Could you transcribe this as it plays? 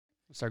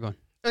Start going.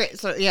 Okay,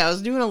 so yeah, I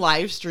was doing a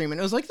live stream, and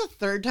it was like the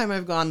third time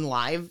I've gone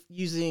live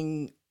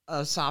using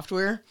a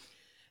software.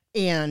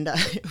 And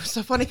it was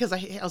so funny because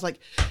I was like,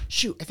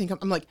 shoot, I think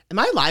I'm like, am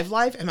I live?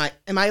 Am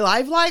I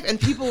live?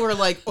 And people were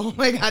like, oh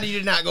my God, you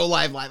did not go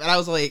live. And I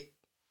was like,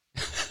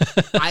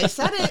 I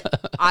said it.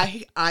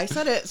 I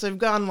said it. So I've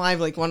gone live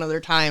like one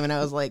other time, and I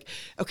was like,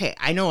 okay,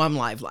 I know I'm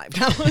live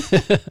now.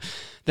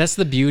 That's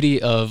the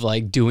beauty of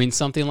like doing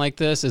something like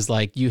this is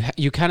like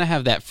you kind of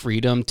have that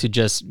freedom to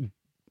just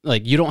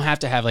like, you don't have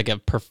to have like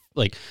a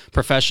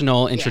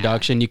professional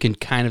introduction. You can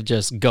kind of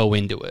just go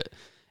into it.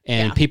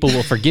 And people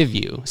will forgive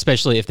you,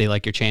 especially if they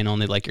like your channel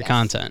and they like your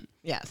content.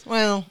 Yes.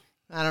 Well,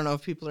 I don't know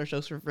if people are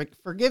so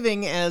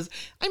forgiving as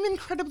I'm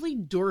incredibly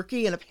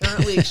dorky and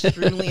apparently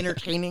extremely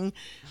entertaining.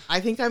 I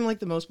think I'm like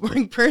the most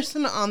boring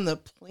person on the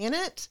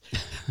planet.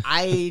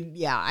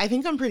 I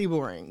think I'm pretty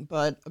boring,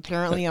 but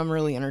apparently I'm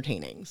really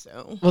entertaining.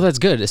 So well, that's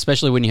good,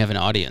 especially when you have an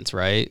audience,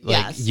 right?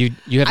 Like yes.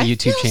 you have a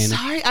YouTube channel.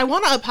 Sorry. I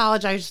want to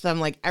apologize to them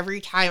like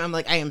every time. I'm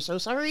like, I am so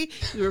sorry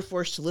you were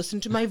forced to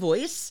listen to my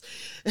voice.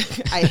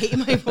 I hate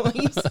my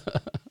voice.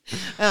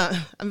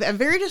 I'm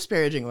very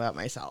disparaging about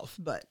myself,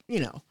 but you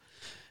know.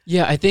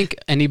 Yeah, I think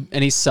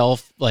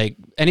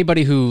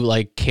anybody who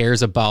like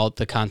cares about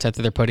the content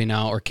that they're putting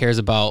out or cares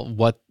about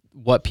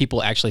what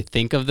people actually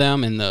think of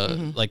them and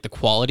the like the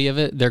quality of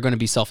it, they're going to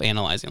be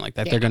self-analyzing like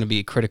that. Yeah. They're going to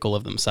be critical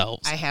of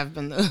themselves. I have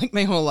been like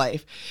my whole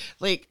life.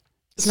 Like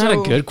it's not a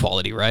good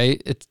quality,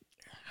 right?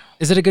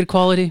 Is it a good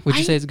quality? Would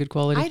you say it's a good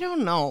quality? I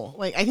don't know.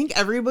 Like I think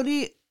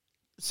everybody.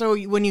 So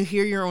when you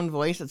hear your own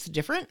voice, it's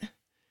different.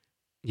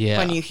 Yeah.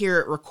 When you hear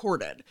it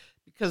recorded,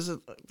 because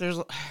there's.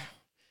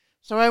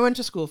 So I went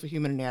to school for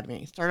human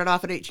anatomy. Started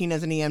off at 18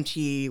 as an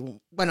EMT,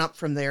 went up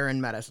from there in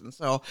medicine.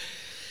 So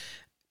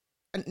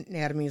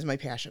anatomy is my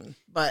passion.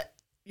 But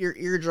your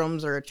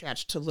eardrums are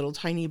attached to little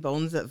tiny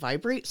bones that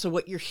vibrate. So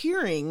what you're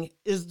hearing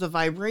is the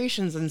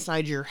vibrations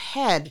inside your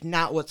head,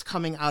 not what's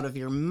coming out of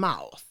your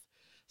mouth.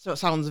 So it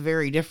sounds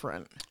very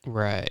different.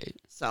 Right.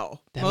 So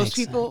most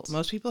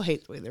people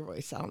hate the way their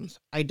voice sounds.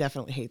 I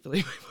definitely hate the way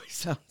my voice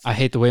sounds. I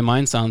hate the way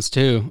mine sounds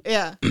too.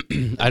 Yeah.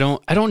 I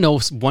don't know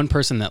one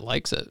person that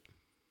likes it.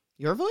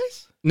 Your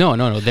voice? No,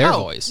 their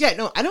voice. Yeah,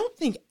 no, I don't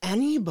think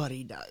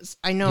anybody does.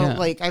 I know,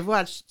 like, I've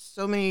watched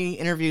so many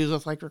interviews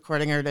with, like,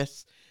 recording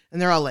artists,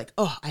 and they're all like,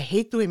 oh, I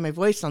hate the way my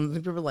voice sounds.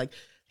 And people are like,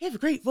 you have a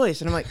great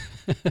voice. And I'm like,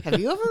 have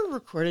you ever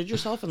recorded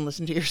yourself and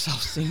listened to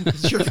yourself sing?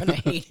 Because you're going to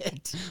hate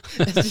it.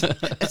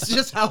 It's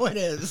just how it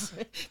is.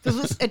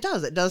 Because it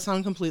does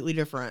sound completely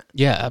different.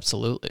 Yeah,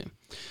 absolutely.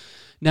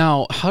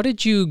 Now, how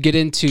did you get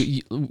into,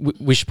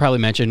 we should probably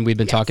mention, we've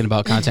been talking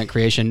about content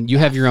creation. You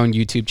have your own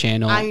YouTube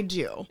channel. I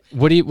do.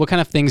 What kind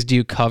of things do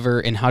you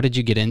cover and how did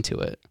you get into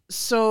it?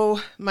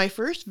 So my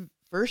first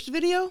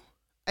video,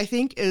 I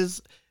think,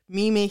 is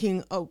me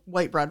making a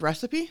white bread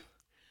recipe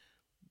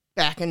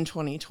back in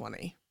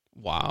 2020.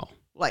 Wow.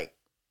 Like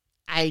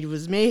I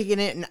was making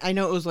it and I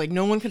know it was like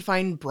no one could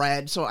find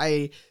bread. So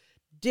I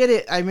did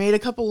it. I made a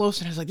couple loaves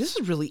and I was like, this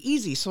is really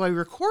easy. So I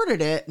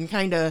recorded it and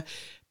kind of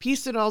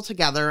pieced it all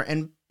together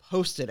and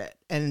posted it.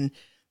 And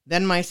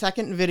then my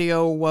second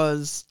video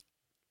was,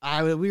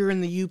 we were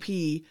in the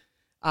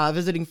UP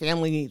visiting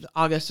family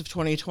August of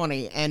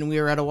 2020, and we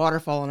were at a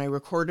waterfall and I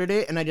recorded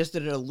it and I just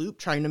did a loop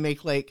trying to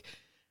make like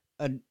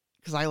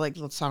because I like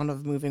the sound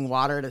of moving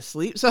water to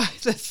sleep. So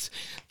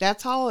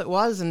that's all it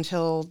was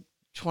until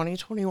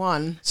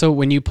 2021. So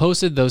when you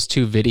posted those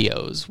two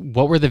videos,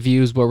 what were the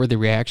views? What were the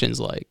reactions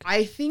like?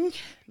 I think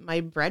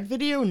my bread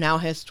video now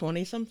has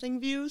 20 something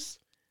views.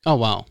 Oh,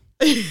 wow.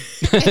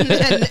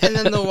 and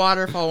then the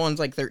waterfall one's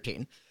like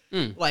 13.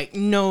 Like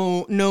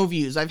no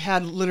views. I've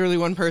had literally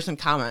one person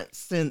comment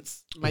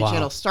since my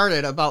channel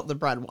started about the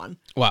bread one.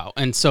 Wow.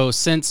 And so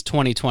since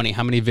 2020,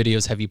 how many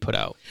videos have you put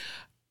out?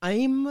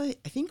 I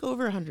think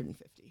over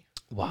 150.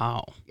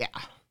 Wow. Yeah.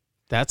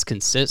 That's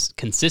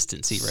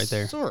consistency right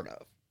there. Sort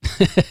of.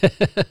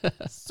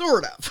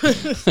 Sort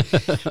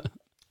of.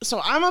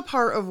 So I'm a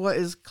part of what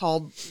is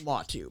called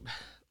LawTube,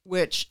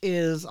 which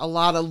is a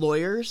lot of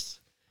lawyers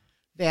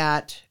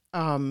that,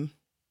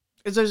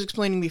 as I was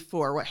explaining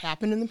before, what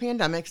happened in the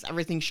pandemics,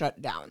 everything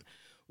shut down.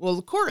 Well,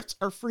 the courts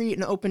are free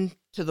and open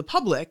to the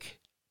public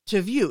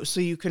to view, so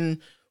you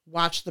can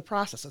watch the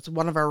process. It's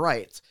one of our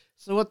rights.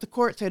 So what the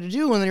courts had to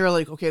do when they were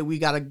like, okay, we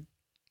got to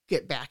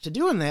get back to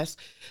doing this,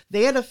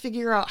 they had to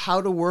figure out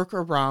how to work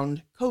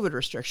around COVID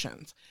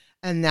restrictions.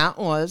 And that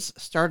was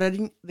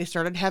they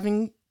started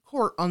having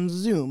court on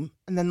Zoom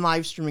and then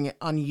live streaming it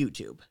on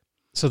YouTube.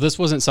 So this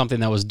wasn't something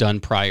that was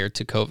done prior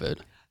to COVID?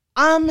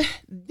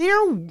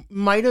 There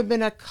might have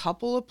been a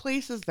couple of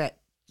places that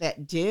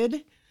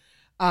did,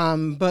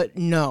 but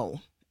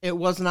no, it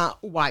was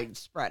not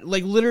widespread.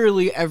 Like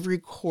literally every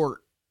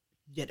court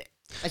did it.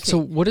 So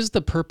what is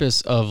the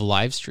purpose of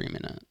live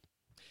streaming it?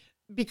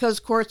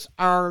 Because courts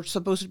are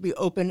supposed to be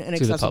open and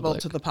accessible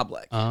to the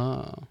public.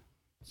 Oh.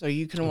 So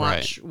you can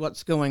watch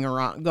what's going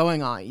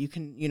on. You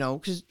can,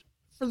 because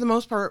for the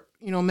most part,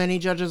 many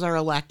judges are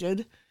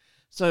elected.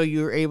 So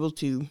you're able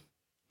to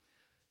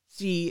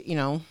see,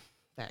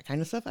 that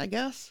kind of stuff, I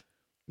guess.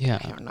 Yeah.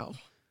 I don't know.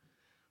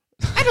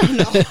 I don't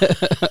know.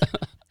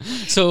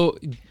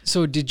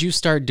 So did you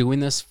start doing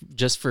this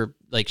just for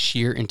like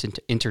sheer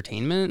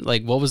entertainment?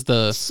 Like what was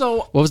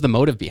the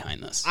motive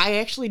behind this? I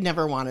actually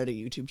never wanted a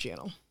YouTube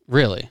channel.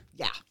 Really?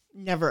 Yeah,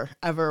 never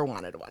ever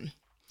wanted one.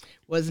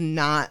 Was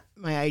not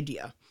my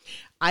idea.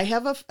 I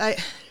have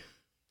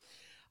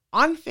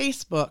on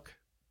Facebook,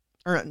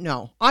 or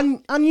no,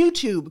 on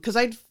YouTube, because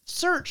I'd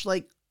search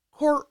like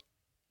court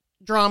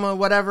drama,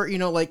 whatever,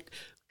 like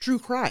true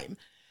crime.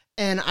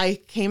 And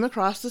I came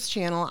across this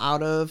channel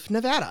out of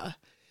Nevada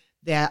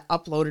that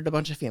uploaded a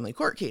bunch of family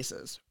court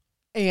cases.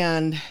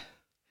 And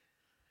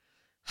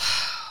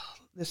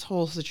this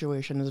whole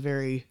situation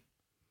is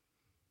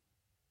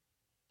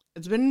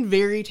it's been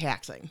very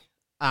taxing.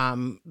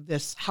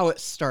 How it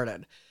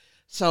started.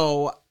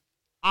 So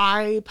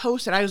I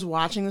was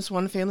watching this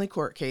one family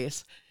court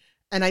case,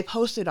 and I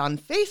posted on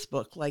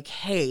Facebook, like,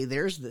 hey,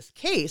 there's this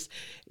case.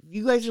 If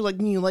you guys are like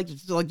me, like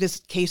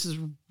this case is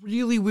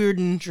really weird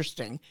and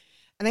interesting.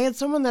 And I had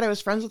someone that I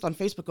was friends with on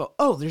Facebook go,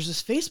 oh, there's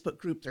this Facebook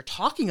group. They're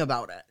talking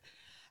about it.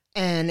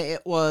 And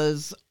it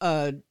was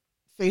a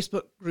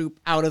Facebook group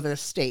out of the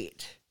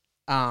state,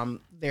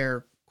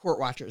 their court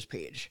watchers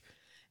page.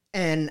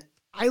 And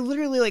I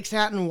literally like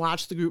sat and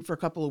watched the group for a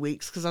couple of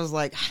weeks because I was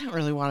like, I don't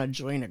really want to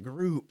join a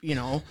group,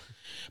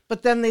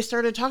 But then they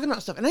started talking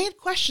about stuff, and I had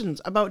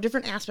questions about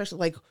different aspects of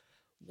like,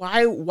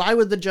 why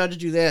would the judge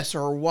do this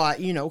or what,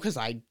 because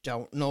I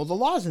don't know the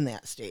laws in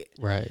that state.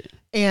 Right.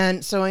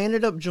 And so I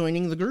ended up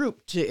joining the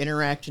group to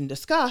interact and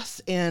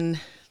discuss, and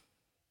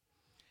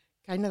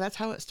kind of that's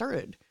how it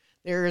started.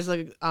 There's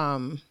a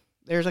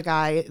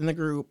guy in the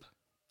group,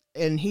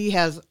 and he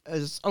has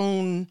his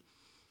own.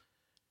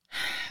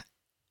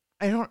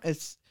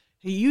 It's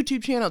a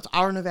YouTube channel. It's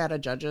Our Nevada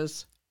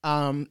Judges.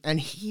 And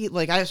he,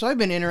 so I've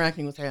been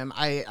interacting with him.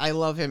 I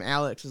love him.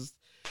 Alex is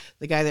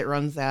the guy that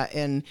runs that.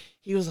 And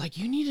he was like,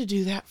 you need to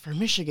do that for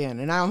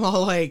Michigan. And I'm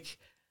all like,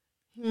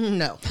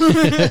 no.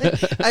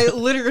 I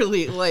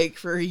literally,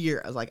 for a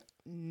year, I was like,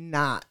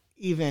 not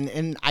even.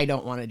 And I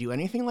don't want to do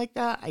anything like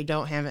that. I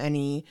don't have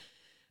any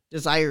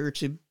desire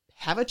to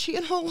have a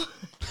channel.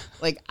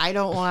 I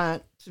don't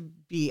want to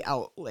be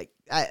out.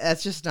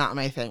 That's just not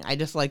my thing. I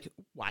just like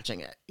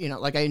watching it,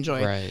 I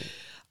enjoy it.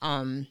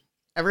 Right.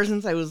 Ever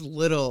since I was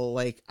little,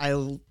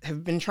 I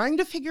have been trying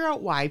to figure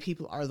out why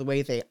people are the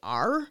way they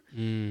are.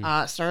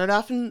 Started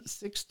off in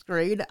 6th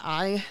grade.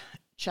 I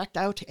checked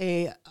out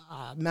a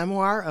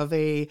memoir of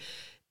an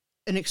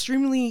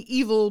extremely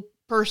evil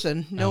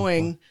person,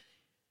 knowing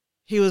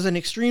he was an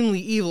extremely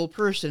evil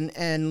person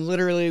and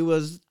literally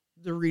was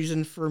the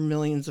reason for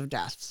millions of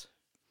deaths.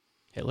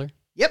 Hitler?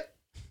 Yep.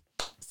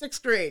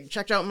 6th grade.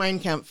 Checked out Mein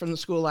Kampf from the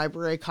school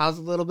library. Caused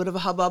a little bit of a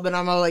hubbub, and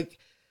I'm all like,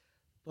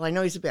 well, I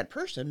know he's a bad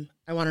person.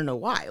 I want to know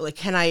why.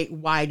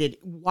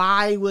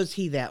 Why was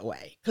he that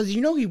way? Because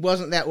he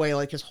wasn't that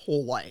way his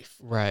whole life.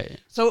 Right.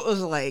 So it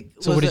was like.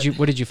 So what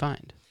did you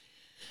find?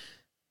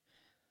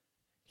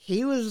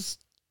 He was,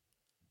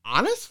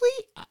 honestly,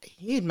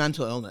 he had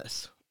mental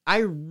illness. I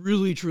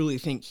really truly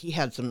think he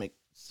had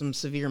some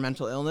severe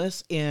mental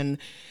illness, and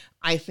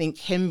I think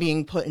him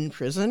being put in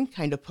prison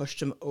kind of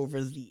pushed him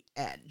over the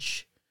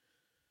edge.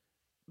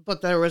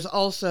 But there was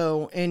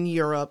also in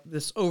Europe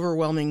this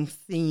overwhelming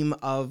theme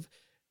of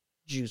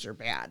Jews are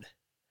bad.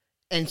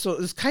 And so it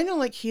was kind of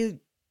like he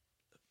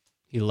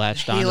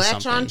latched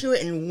onto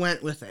it and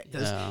went with it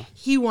because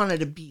he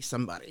wanted to be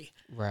somebody.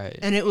 Right.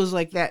 And it was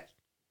like that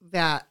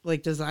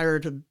desire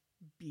to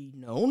be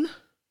known,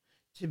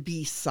 to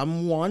be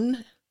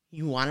someone.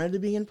 He wanted to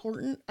be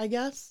important, I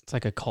guess. It's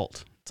like a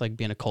cult. It's like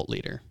being a cult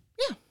leader.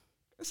 Yeah,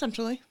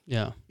 essentially.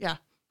 Yeah. Yeah.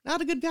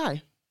 Not a good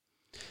guy.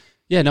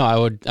 Yeah, no,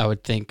 I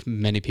would think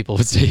many people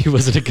would say he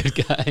wasn't a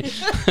good guy.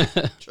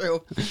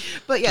 True.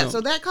 But yeah,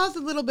 so that caused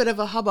a little bit of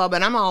a hubbub,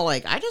 and I'm all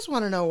like, I just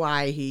want to know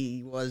why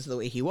he was the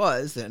way he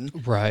was.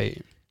 And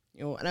right.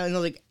 And I was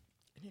like,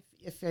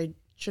 if I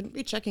shouldn't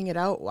be checking it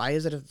out, why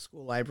is it at the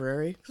school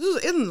library? Because it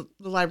was in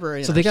the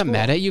library. So they got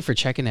mad at you for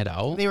checking it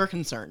out? They were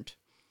concerned.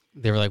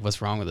 They were like,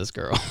 what's wrong with this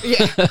girl?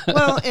 Yeah.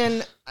 Well,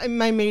 and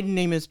my maiden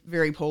name is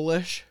very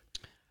Polish.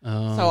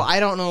 Oh. So I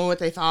don't know what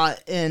they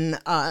thought. And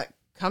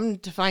come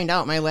to find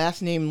out, my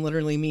last name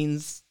literally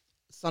means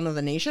son of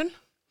the nation,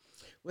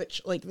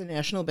 which, the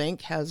National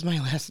Bank has my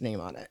last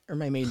name on it, or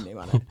my maiden name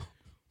on it.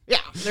 Yeah,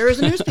 there is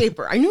a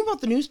newspaper. I knew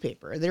about the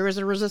newspaper. There was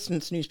a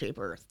resistance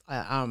newspaper.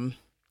 Had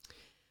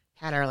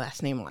our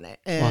last name on it.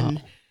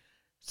 And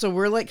so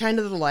we're kind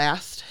of the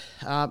last.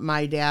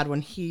 My dad, when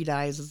he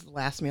dies, is the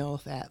last male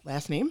with that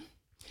last name.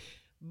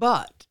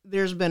 But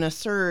there's been a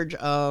surge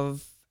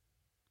of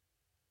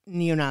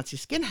neo-Nazi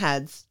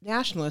skinheads,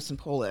 nationalists in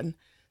Poland,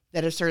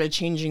 that have started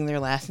changing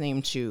their last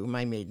name to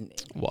my maiden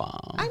name.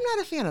 Wow. I'm not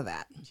a fan of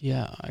that.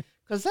 Yeah.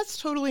 Because that's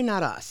totally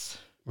not us.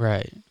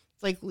 Right.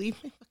 It's like,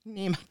 leave my fucking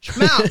name out your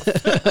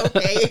mouth.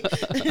 Okay?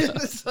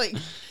 It's like,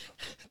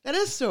 that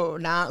is so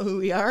not who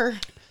we are.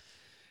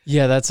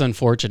 Yeah, that's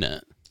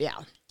unfortunate. Yeah.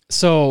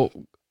 So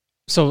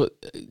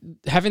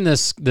having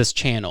this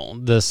channel,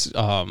 this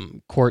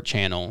court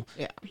channel,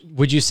 yeah.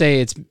 Would you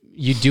say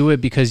you do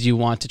it because you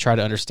want to try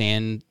to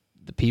understand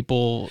the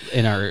people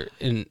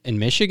in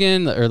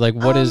Michigan, or like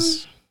what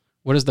is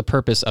the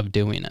purpose of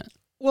doing it?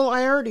 Well,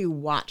 I already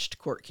watched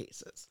court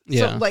cases.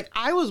 Yeah. So like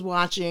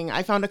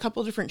I found a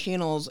couple different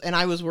channels, and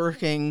I was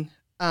working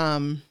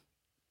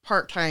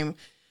part-time.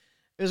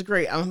 It was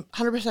great. I'm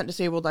 100%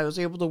 disabled. I was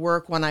able to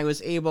work when I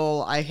was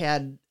able. I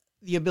had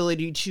the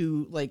ability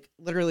to like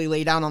literally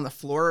lay down on the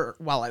floor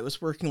while I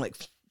was working, like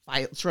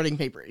shredding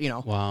paper,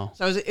 Wow.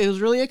 So it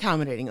was really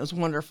accommodating. It was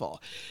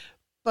wonderful.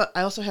 But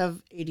I also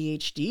have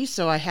ADHD,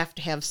 so I have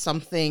to have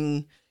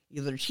something,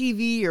 either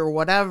TV or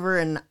whatever.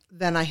 And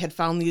then I had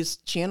found these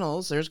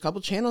channels. There's a couple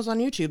channels on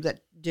YouTube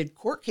that did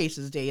court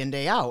cases day in,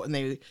 day out.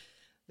 And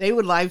they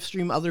would live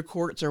stream other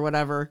courts or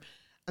whatever.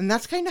 And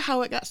that's kind of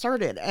how it got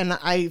started. And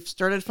I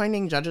started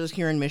finding judges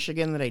here in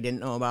Michigan that I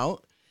didn't know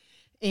about.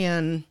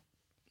 And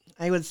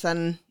I would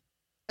send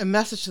a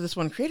message to this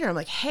one creator. I'm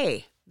like,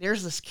 hey,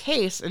 there's this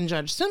case in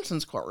Judge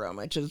Simpson's courtroom,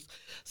 which is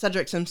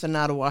Cedric Simpson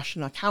out of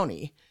Washtenaw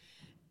County.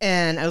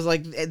 And I was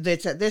like,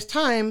 it's at this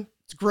time.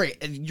 It's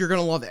great. You're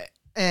going to love it.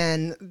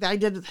 And I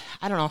don't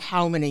know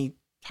how many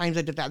times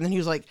I did that. And then he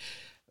was like,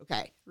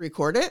 okay,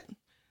 record it,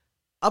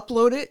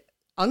 upload it,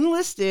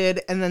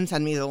 unlisted, and then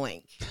send me the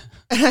link.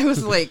 And I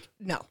was like,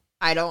 no,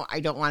 I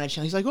don't want to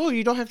channel. He's like, oh,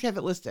 you don't have to have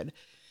it listed.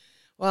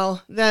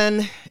 Well,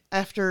 then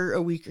after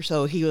a week or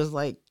so, he was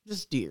like,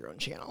 just do your own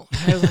channel.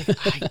 And I was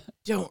like, I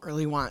don't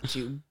really want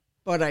to,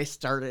 but I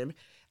started.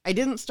 I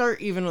didn't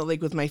start even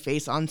like with my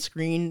face on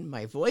screen.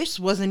 My voice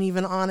wasn't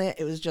even on it.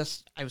 It was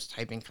just, I was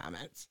typing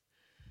comments.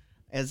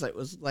 As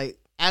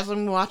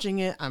I'm watching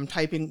it, I'm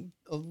typing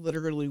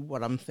literally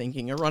what I'm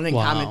thinking, a running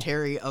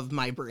commentary of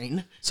my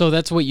brain. So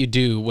that's what you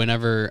do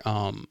whenever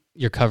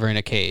you're covering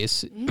a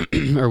case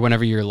or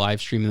whenever you're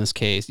live streaming this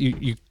case,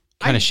 you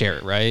kind of share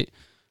it, right?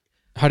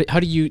 How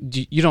do you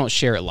don't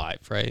share it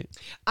live, right?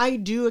 I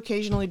do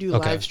occasionally do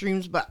live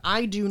streams, but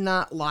I do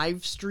not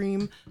live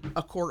stream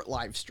a court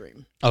live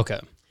stream. Okay.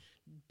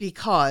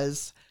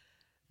 Because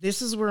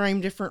this is where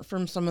I'm different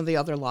from some of the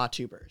other law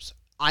tubers.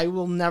 I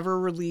will never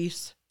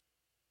release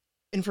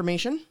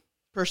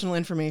personal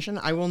information.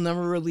 I will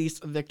never release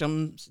a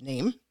victim's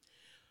name,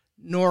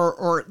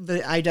 or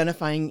the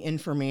identifying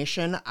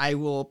information. I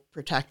will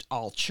protect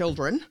all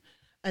children,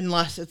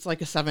 unless it's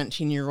like a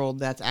 17-year-old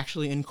that's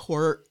actually in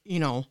court,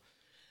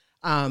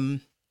 I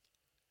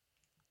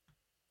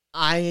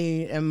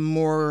am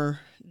more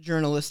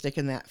journalistic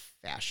in that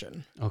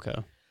fashion. Okay.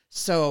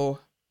 So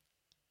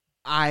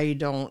I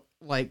don't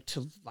like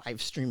to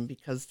live stream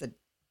because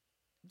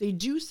they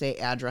do say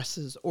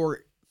addresses or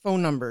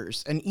phone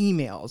numbers and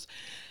emails.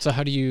 So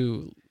how do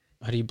you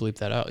bleep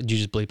that out? Do you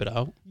just bleep it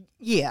out?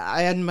 Yeah,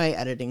 I had my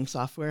editing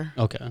software.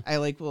 Okay.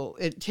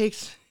 It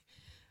takes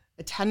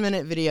a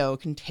 10-minute video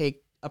can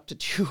take up to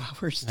 2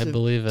 hours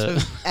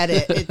to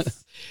edit.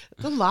 It's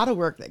a lot of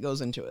work that goes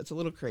into it. It's a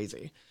little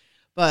crazy.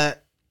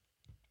 But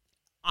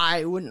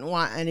I wouldn't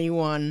want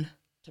anyone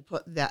to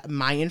put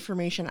my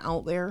information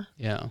out there.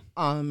 Yeah.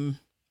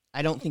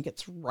 I don't think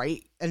it's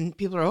right. And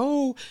people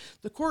are,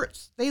 the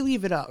courts, they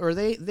leave it up or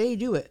they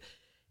do it.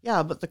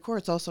 Yeah, but the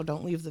courts also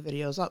don't leave the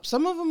videos up.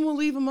 Some of them will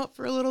leave them up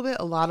for a little bit.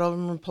 A lot of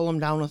them will pull them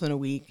down within a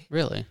week.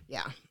 Really?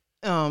 Yeah.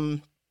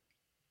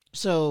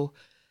 So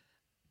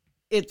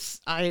it's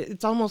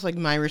almost like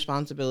my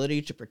responsibility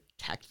to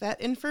protect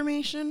that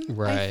information.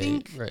 Right. I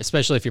think. Right.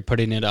 Especially if you're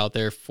putting it out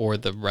there for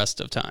the rest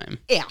of time.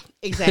 Yeah,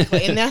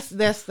 exactly. And that's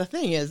the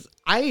thing is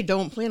I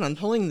don't plan on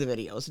pulling the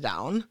videos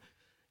down,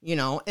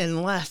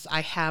 unless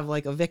I have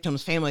like a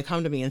victim's family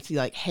come to me and see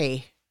like,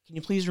 hey, can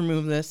you please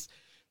remove this?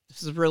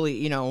 This is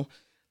really,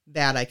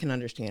 that I can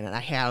understand. And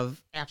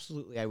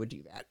I would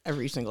do that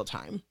every single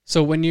time.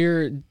 So when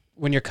you're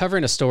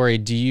covering a story,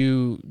 do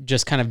you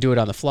just kind of do it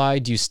on the fly?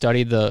 Do you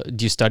study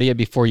it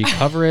before you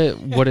cover it?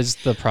 What is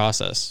the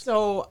process?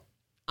 So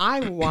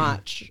I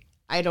watch,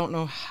 I don't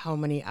know how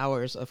many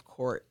hours of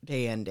court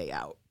day in, day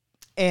out.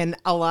 And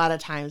a lot of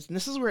times, and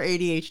this is where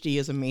ADHD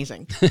is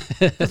amazing,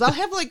 because I'll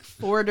have like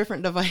 4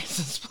 different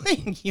devices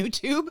playing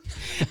YouTube.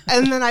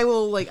 And then I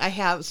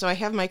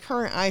have my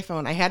current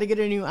iPhone. I had to get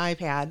a new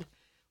iPad,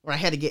 or I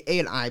had to get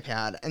an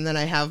iPad. And then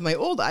I have my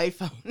old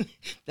iPhone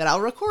that I'll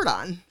record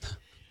on.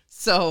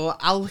 So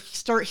I'll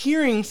start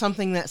hearing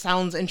something that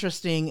sounds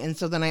interesting. And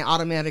so then I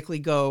automatically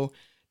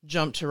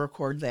jump to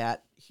record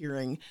that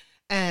hearing.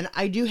 And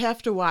I do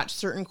have to watch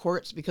certain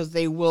courts because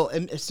they will,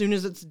 as soon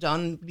as it's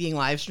done being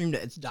live streamed,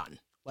 it's done.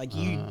 Like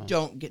you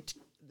don't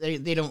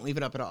they don't leave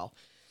it up at all.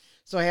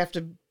 So I have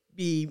to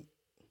pay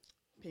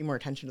more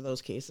attention to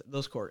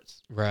those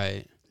courts.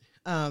 Right.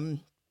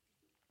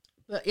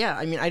 But yeah,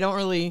 I mean, I don't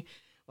really,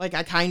 I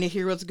kind of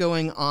hear what's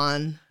going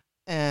on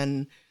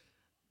and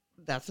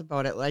that's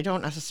about it. I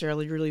don't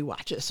necessarily really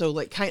watch it. So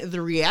kind of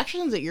the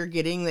reactions that you're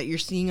getting, that you're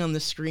seeing on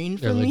the screen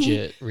from they're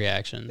legit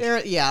reactions.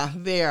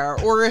 They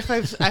are. Or if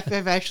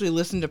I've actually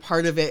listened to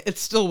part of it, it's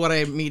still what I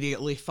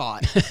immediately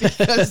thought.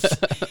 Because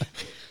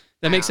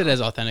that makes it as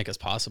authentic as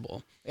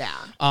possible.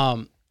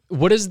 Yeah.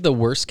 What is the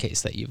worst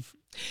case that you've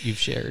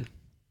shared?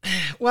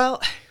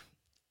 Well,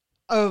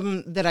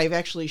 that I've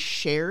actually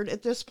shared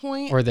at this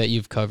point, or that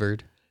you've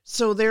covered.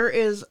 So there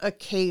is a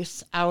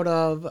case out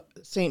of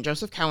St.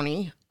 Joseph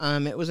County.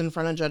 It was in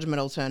front of Judge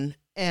Middleton,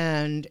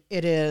 and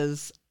it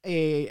is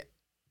a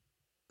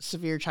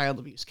severe child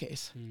abuse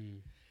case.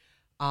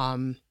 8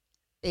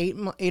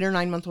 or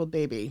 9 month old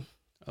baby.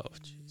 Oh,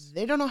 jeez.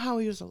 They don't know how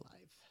he was alive.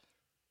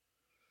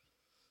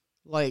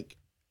 Like,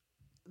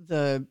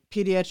 the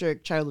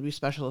pediatric child abuse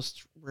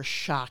specialists were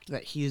shocked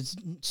that he's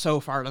so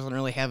far doesn't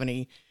really have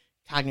any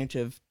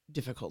cognitive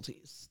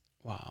difficulties.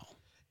 Wow.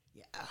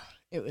 Yeah,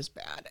 it was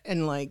bad.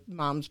 And like,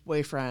 mom's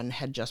boyfriend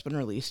had just been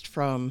released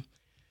from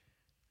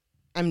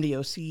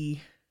MDOC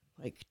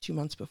like 2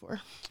 months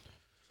before.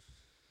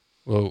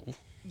 Whoa.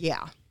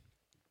 Yeah.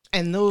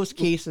 And those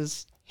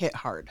cases hit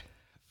hard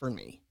for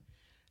me.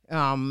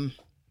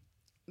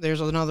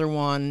 There's another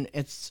one.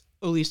 It's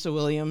Elisa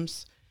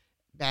Williams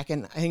back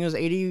in, I think it was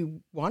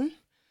 81.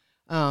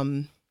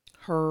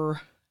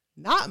 Her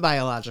not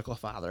biological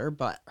father,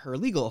 but her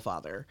legal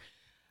father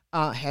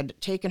had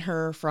taken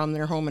her from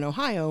their home in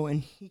Ohio,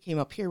 and he came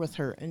up here with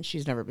her, and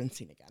she's never been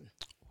seen again.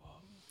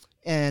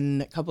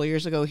 And a couple of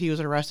years ago, he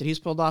was arrested. He's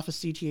pulled off a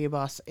CTA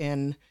bus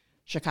in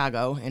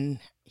Chicago, and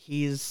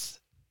he's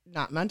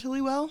not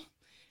mentally well,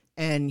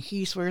 and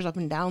he swears up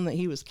and down that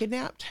he was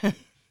kidnapped.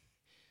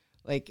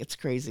 Like, it's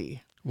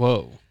crazy.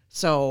 Whoa.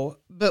 So,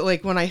 but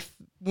like when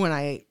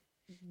I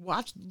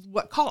watched,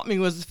 what caught me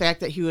was the fact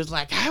that he was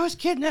like, I was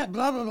kidnapped,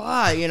 blah, blah,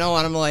 blah, you know,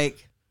 and I'm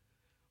like,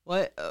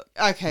 what?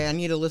 Okay, I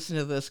need to listen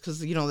to this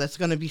because, you know, that's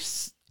going to be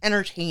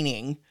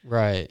entertaining.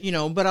 Right. You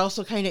know, but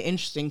also kind of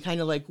interesting, kind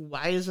of like,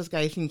 why is this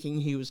guy thinking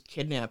he was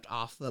kidnapped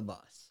off the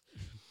bus?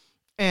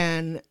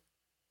 And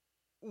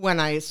when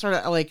I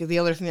started, like, the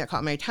other thing that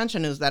caught my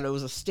attention is that it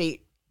was a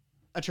state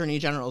attorney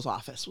general's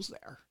office was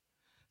there.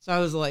 So I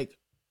was like,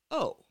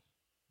 oh,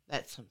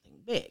 that's something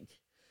big.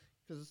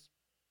 Because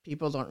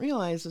people don't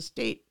realize the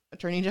state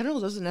attorney general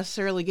doesn't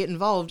necessarily get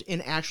involved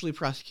in actually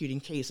prosecuting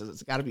cases.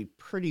 It's got to be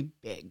pretty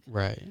big.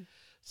 Right.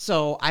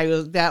 So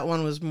that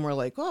one was more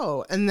like,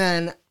 oh, and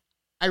then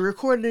I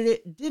recorded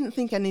it, didn't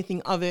think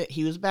anything of it.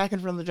 He was back in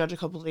front of the judge a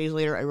couple of days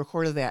later. I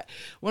recorded that.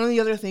 One of the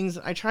other things,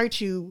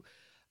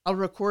 I'll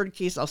record a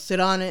case, I'll sit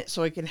on it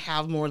so I can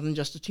have more than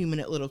just a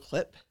 2-minute little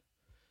clip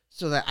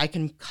so that I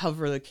can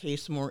cover the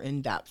case more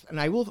in depth.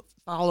 And I will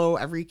follow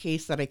every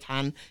case that I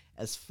can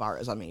as far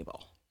as I'm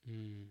able,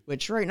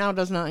 which right now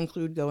does not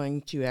include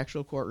going to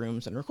actual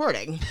courtrooms and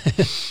recording.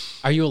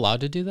 Are you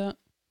allowed to do that?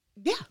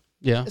 Yeah.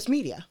 Yeah. It's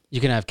media. You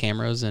can have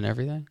cameras and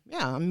everything?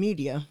 Yeah, I'm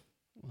media.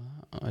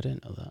 Wow, I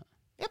didn't know that.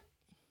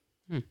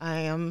 Yep. I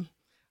am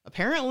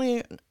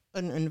apparently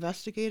an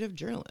investigative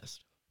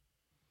journalist.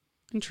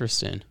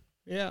 Interesting.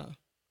 Yeah.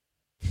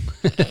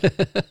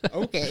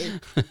 Okay.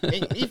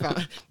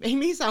 Make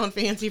me sound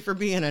fancy for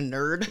being a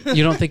nerd.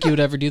 You don't think you would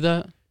ever do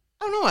that?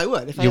 Oh, no, I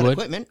would if I You had would?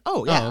 equipment.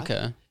 Oh, yeah. Oh,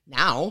 okay.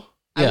 Now.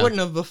 Yeah. I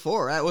wouldn't have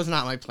before. That was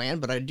not my plan,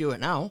 but I'd do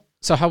it now.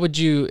 So how would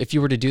you, if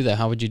you were to do that,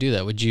 how would you do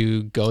that? Would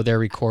you go there,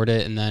 record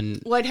it, and then...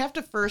 Well, I'd have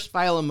to first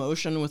file a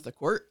motion with the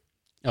court.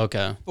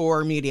 Okay.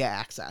 For media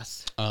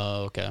access.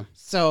 Oh, okay.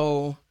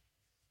 So,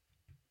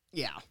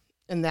 yeah.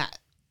 And that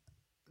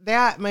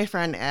my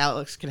friend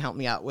Alex can help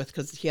me out with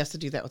because he has to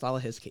do that with all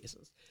of his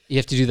cases. You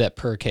have to do that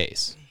per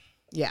case.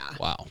 Yeah.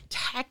 Wow.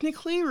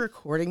 Technically,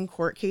 recording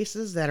court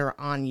cases that are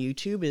on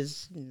YouTube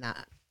is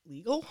not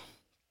legal.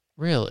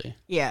 Really?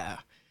 Yeah.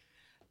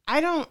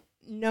 I don't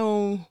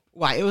know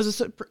why.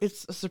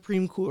 It's a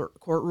Supreme Court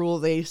rule.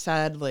 They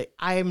said, like,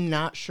 I'm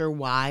not sure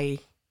why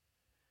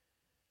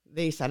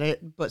they said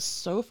it, but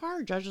so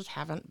far judges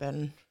haven't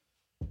been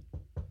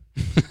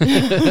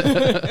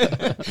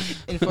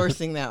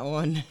enforcing that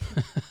one.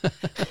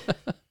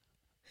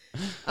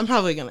 I'm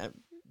probably going to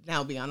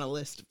now be on a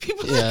list of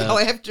people that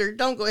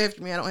don't go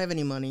after me. I don't have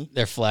any money.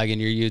 They're flagging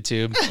your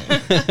YouTube.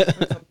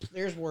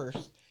 There's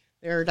worse.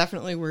 There are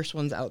definitely worse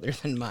ones out there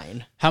than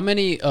mine. How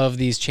many of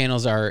these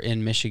channels are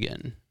in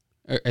Michigan?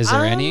 Is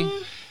there any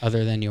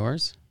other than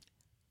yours?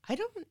 I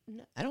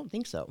don't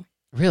think so.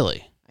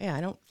 Really? Yeah,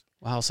 I don't.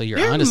 Wow, so you're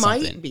onto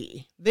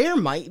something. There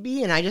might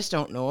be, and I just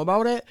don't know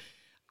about it.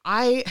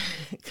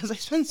 Because I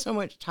spend so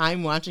much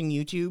time watching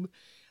YouTube.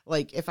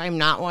 Like, if I'm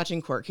not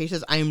watching court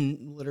cases,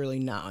 I'm literally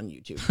not on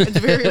YouTube. It's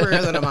very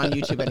rare that I'm on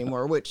YouTube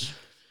anymore, which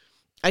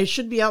I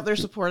should be out there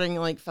supporting,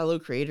 like, fellow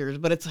creators.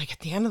 But it's like, at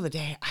the end of the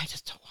day, I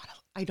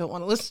don't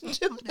want to listen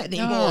to it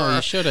anymore. No,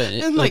 you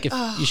shouldn't.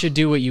 And you should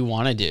do what you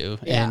want to do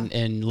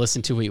and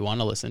listen to what you want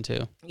to listen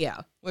to.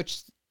 Yeah,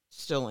 which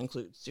still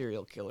includes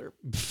serial killer.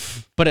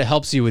 But it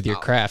helps you with your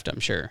craft, I'm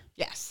sure.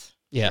 Yes.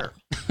 Yeah.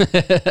 Sure.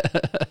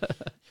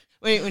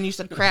 Wait, when you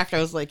said craft, I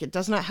was like, it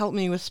does not help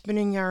me with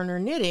spinning yarn or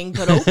knitting,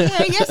 but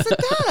okay, yes, it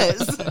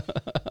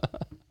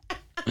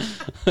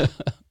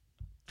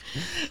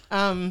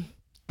does.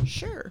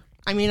 Sure.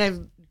 I mean, I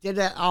did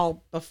that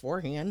all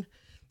beforehand.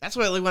 That's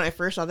why, like, when I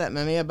first saw that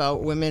meme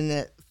about women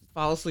that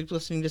fall asleep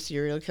listening to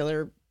serial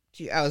killer,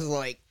 I was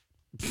like,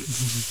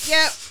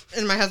 yep.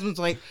 And my husband's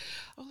like,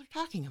 oh, they're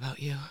talking about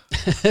you.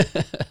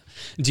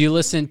 Do you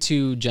listen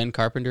to Jen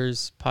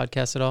Carpenter's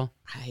podcast at all?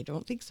 I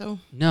don't think so.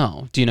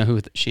 No. Do you know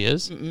who she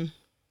is? Mm-mm.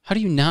 How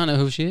do you not know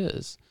who she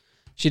is?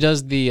 She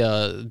does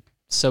the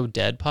So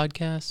Dead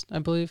podcast, I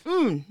believe.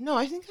 No,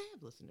 I think I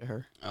have listened to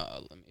her.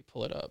 Let me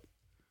pull it up.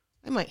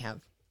 I might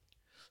have.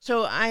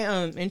 So I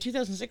in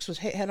 2006 was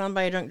hit head on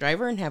by a drunk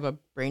driver and have a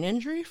brain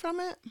injury from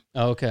it.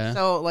 Okay.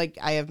 So like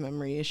I have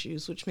memory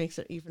issues, which makes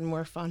it even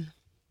more fun.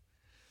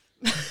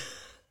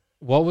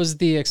 What was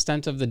the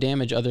extent of the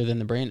damage other than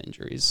the brain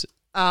injuries?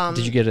 Did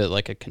you get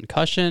a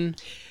concussion?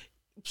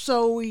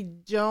 So we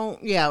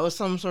don't. Yeah, it was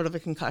some sort of a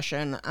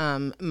concussion.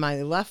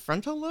 My left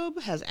frontal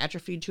lobe has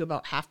atrophied to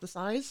about half the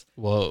size.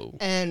 Whoa.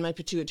 And my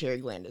pituitary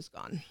gland is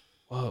gone.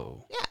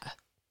 Whoa. Yeah.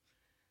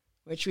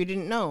 Which we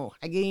didn't know.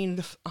 I gained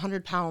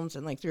 100 pounds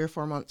in like 3 or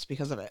 4 months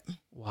because of it.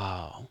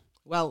 Wow.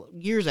 Well,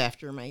 years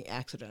after my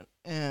accident,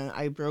 and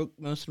I broke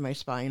most of my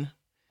spine.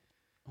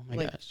 Oh my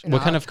gosh.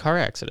 What kind of car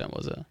accident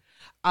was it?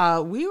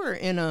 We were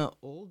in a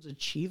old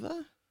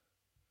Achieva,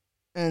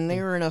 and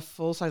they were in a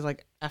full-size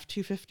like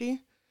F-250.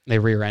 They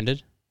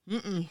rear-ended?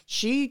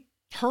 She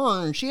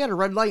turned. She had a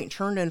red light and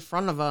turned in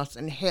front of us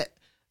and hit.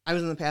 I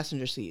was in the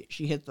passenger seat.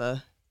 She hit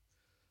the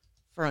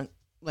front,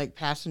 like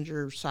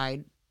passenger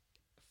side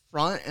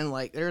front, and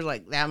like there's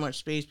like that much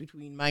space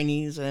between my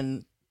knees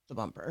and the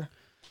bumper.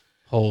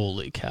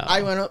 Holy cow.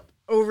 I went up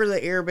over the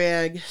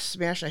airbag,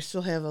 smashed. I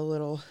still have a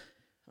little,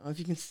 I don't know if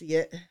you can see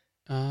it.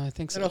 I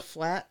think so. Little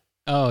flat.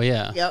 Oh,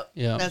 yeah. Yep.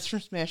 Yeah. That's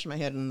from smashing my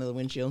head into the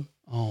windshield.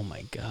 Oh,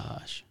 my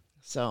gosh.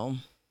 So,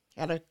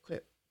 had to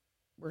quit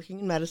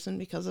working in medicine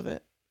because of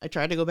it. I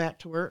tried to go back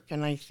to work,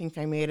 and I think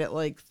I made it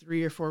like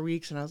 3 or 4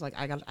 weeks, and I was like,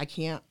 I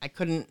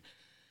couldn't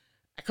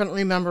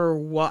remember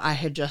what I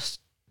had just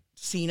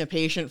seen a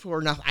patient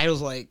for. Nothing. I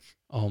was like,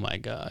 oh my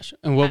gosh.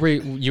 And what were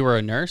you were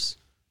a nurse?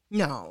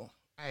 No,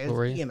 I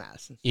was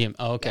EMS.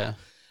 Oh, okay.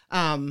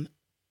 Yeah.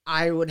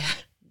 I would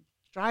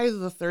drive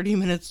the 30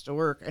 minutes to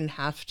work and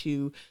have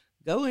to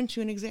go into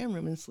an exam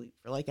room and sleep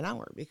for like an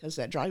hour because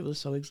that drive was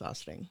so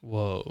exhausting.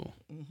 Whoa.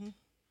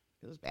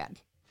 It was bad.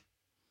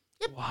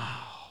 Yep.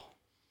 Wow.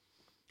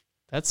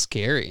 That's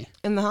scary.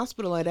 In the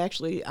hospital, I'd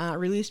actually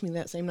released me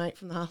that same night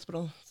from the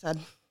hospital. Said,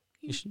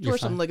 you tore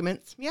some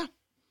ligaments. Yeah.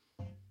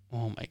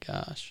 Oh my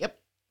gosh. Yep.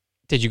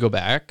 Did you go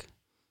back?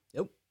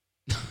 Nope.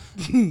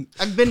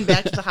 I've been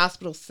back to the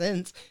hospital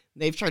since.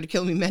 They've tried to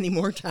kill me many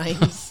more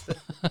times.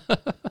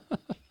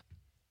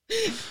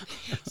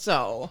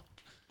 So,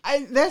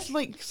 that's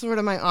like sort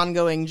of my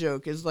ongoing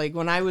joke is like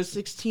when I was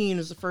 16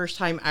 was the first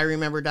time I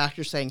remember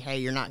doctors saying, hey,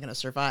 you're not going to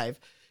survive.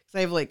 Because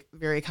I have like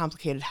very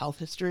complicated health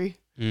history.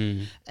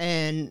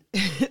 And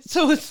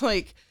so it's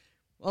like,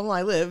 well,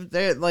 I lived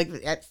there, like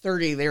at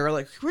 30, they were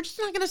like, we're just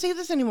not going to say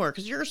this anymore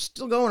because you're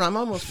still going. I'm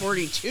almost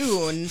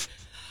 42. And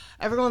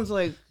everyone's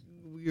like,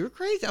 you're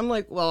crazy. I'm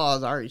like, well, I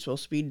was already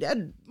supposed to be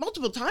dead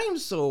multiple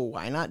times. So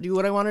why not do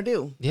what I want to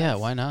do? Yeah,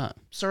 why not?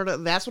 Sort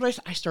of, that's what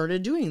I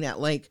started doing that.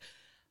 Like,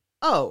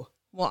 oh,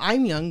 well,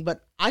 I'm young,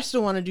 but I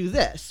still want to do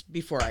this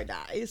before I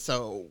die.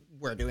 So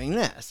we're doing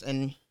this.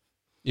 And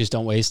you just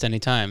don't waste any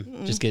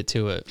time. Just get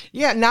to it.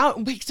 Yeah, now,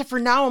 except for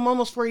now, I'm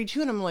almost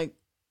 42 and I'm like,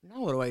 now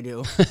what do I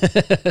do?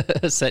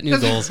 Set new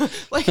goals.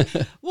 Like,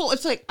 well,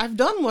 it's like I've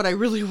done what I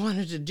really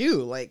wanted to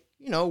do, like,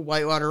 you know,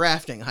 whitewater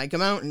rafting, hike a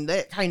mountain,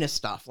 that kind of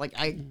stuff. Like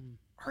I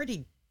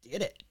already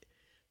did it.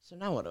 So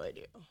now what do I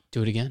do?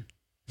 Do it again.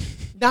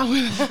 Not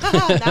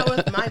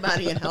with my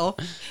body and health.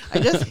 I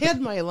just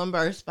had my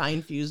lumbar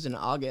spine fused in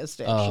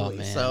August, actually.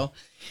 Man. So,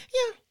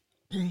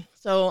 yeah.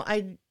 So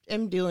I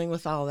am dealing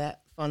with all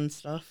that fun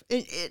stuff.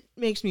 It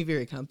makes me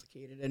very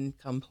complicated and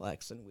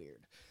complex and weird.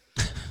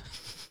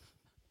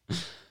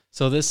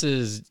 So this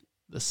is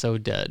the So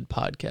Dead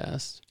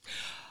podcast.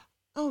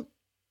 Oh,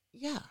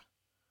 yeah.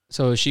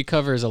 So she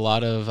covers a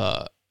lot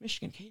of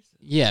Michigan cases.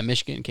 Yeah,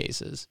 Michigan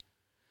cases.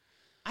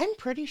 I'm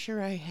pretty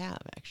sure I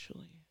have,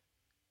 actually.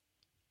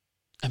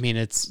 I mean,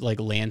 it's like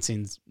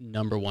Lansing's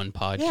 #1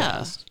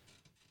 podcast.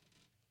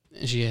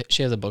 Yeah.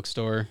 She has a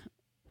bookstore.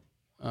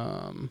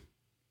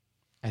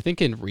 I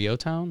think in Rio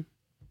Town.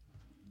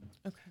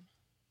 Okay.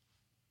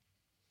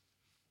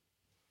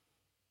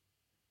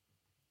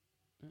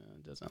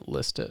 It doesn't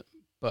list it,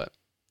 but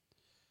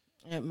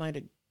it might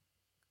have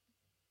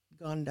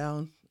gone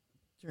down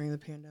during the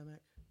pandemic.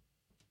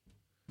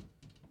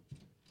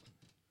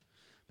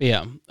 But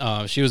yeah,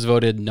 she was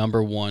voted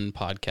 #1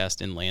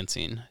 podcast in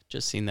Lansing.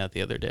 Just seen that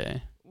the other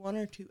day. 1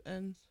 or 2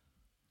 N's.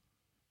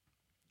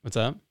 What's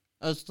that?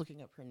 I was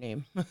looking up her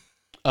name.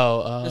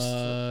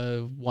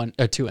 Oh,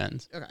 2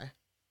 N's. Okay.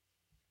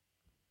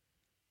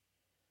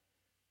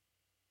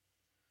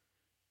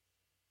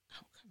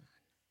 Oh, come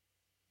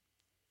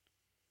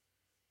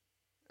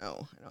on.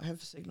 Oh, I don't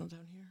have a signal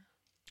down here.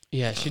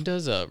 Yeah, she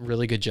does a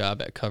really good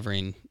job at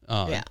covering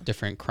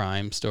different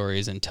crime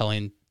stories and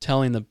telling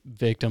the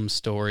victims'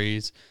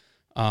 stories.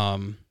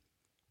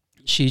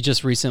 She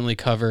just recently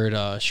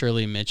covered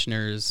Shirley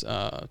Mitchner's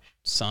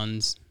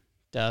son's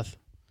death.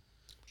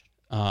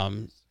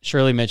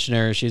 Shirley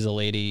Mitchner, she's a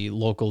lady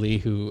locally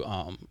whose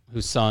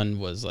son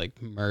was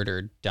like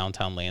murdered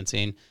downtown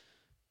Lansing.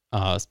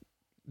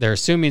 They're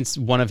assuming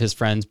one of his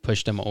friends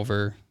pushed him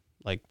over.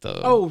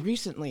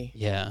 Recently.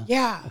 Yeah.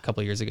 Yeah. A couple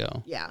of years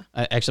ago. Yeah.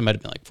 Actually, might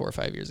have been like 4 or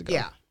 5 years ago.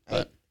 Yeah.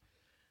 But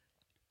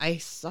I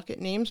suck at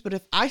names, but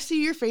if I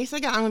see your face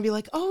again, I'm going to be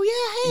like, oh,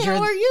 yeah, hey, You're-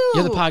 how are you?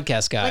 You're the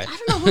podcast guy. Like, I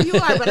don't know who you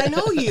are, but I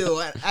know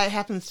you. It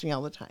happens to me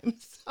all the time.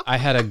 So. I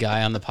had a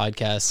guy on the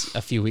podcast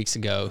a few weeks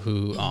ago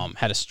who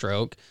had a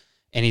stroke,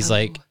 and he's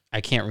like, I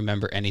can't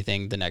remember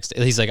anything the next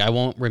day. He's like, I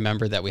won't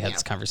remember that we had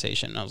this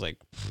conversation. And I was like,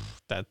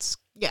 that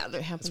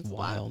happens. That's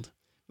wild.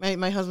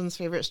 My husband's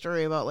favorite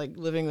story about like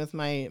living with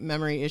my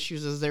memory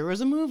issues is there was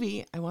a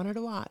movie I wanted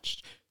to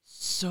watch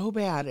so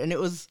bad, and it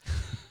wasn't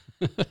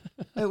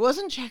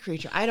Jack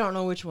Reacher. I don't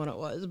know which one it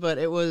was, but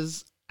I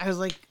was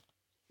like,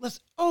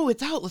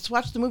 it's out. Let's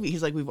watch the movie.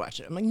 He's like, we've watched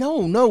it. I'm like,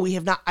 no, we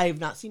have not. I have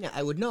not seen it.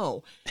 I would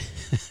know.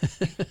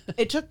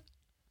 It took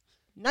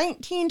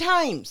 19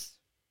 times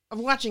of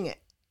watching it.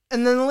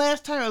 And then the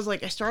last time I was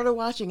like, I started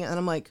watching it and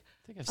I'm like,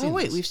 oh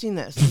wait, we've seen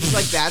this. He's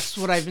like, that's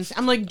what I've been saying.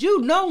 I'm like,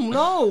 dude, no,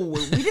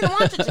 we didn't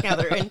watch it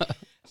together. And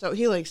so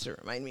he likes to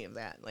remind me of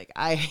that. Like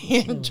I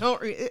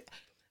don't, it's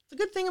a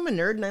good thing I'm a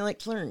nerd and I like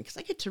to learn because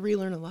I get to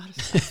relearn a lot of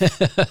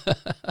stuff.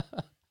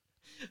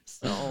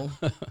 So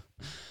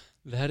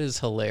that is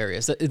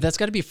hilarious. That's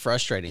got to be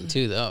frustrating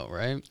too though,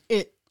 right?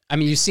 I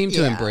mean, you seem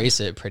to Yeah. embrace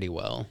it pretty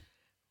well.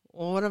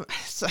 Well, what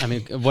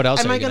what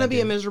else am are I you going to do?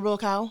 be a miserable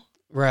cow?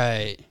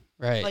 Right.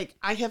 Like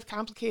I have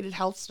complicated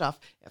health stuff.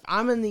 If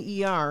I'm in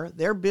the ER,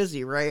 they're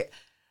busy, right?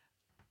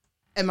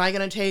 Am I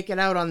going to take it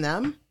out on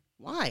them?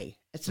 Why?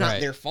 It's not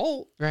their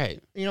fault.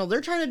 Right. You know,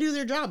 they're trying to do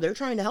their job. They're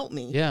trying to help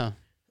me. Yeah.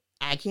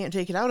 I can't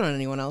take it out on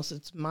anyone else.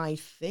 It's my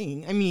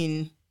thing. I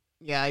mean,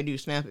 yeah, I do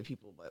snap at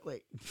people, but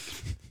like,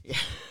 yeah.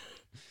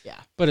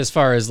 Yeah. But as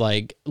far as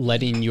like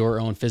letting your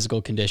own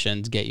physical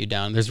conditions get you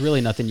down, there's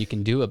really nothing you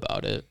can do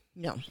about it.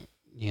 No.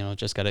 You know,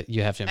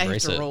 you have to embrace I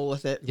have to it. roll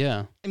with it.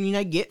 Yeah. I mean,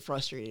 I get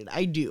frustrated.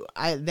 I do.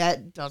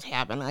 That does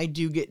happen. I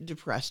do get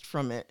depressed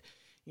from it.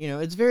 You know,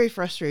 it's very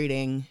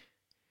frustrating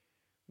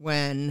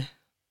when,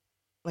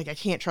 like, I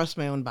can't trust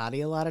my own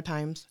body a lot of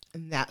times,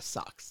 and that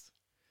sucks.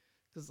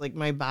 Because, like,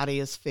 my body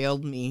has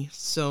failed me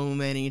so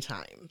many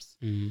times.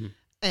 Mm-hmm.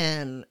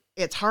 And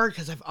it's hard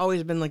because I've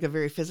always been, like, a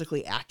very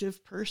physically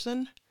active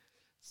person.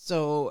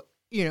 So,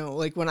 you know,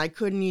 like, when I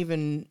couldn't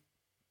even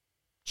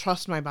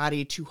trust my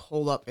body to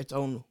hold up its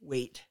own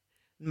weight.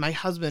 My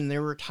husband,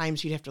 there were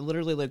times he'd have to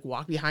literally like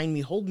walk behind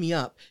me, hold me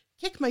up,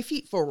 kick my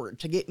feet forward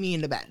to get me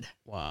into bed.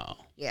 Wow.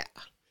 Yeah.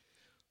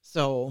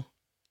 So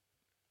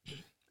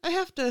I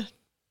have to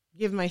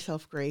give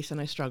myself grace,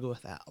 and I struggle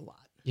with that a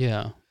lot.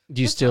 Yeah.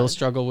 Do you still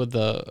struggle with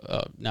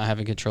the not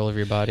having control of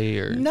your body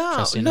or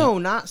trusting No,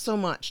 it? not so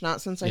much. Not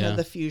since I had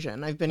the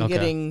fusion. I've been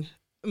getting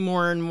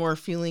more and more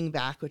feeling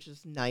back, which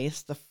is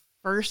nice. The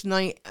first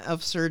night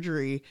of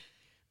surgery,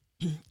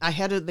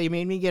 they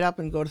made me get up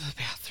and go to the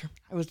bathroom.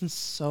 I was in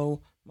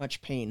so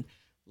much pain.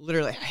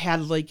 Literally, I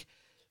had like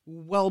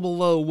well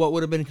below what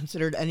would have been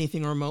considered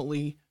anything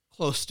remotely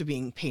close to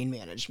being pain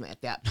management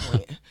at that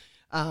point.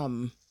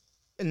 And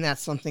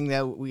that's something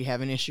that we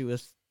have an issue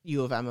with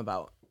U of M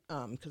about,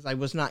 because I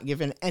was not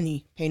given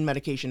any pain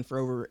medication for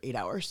over 8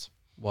 hours.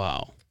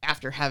 Wow.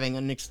 After having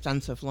an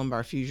extensive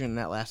lumbar fusion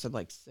that lasted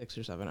like 6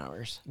 or 7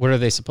 hours. What are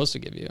they supposed to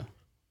give you?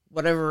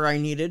 Whatever I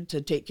needed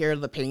to take care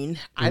of the pain.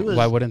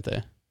 Why wouldn't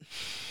they?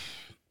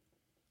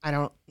 I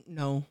don't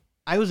know.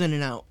 I was in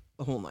and out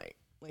the whole night.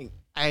 Like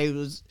I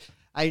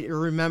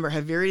remember,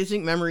 have very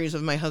distinct memories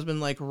of my husband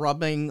like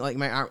rubbing like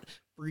my arm.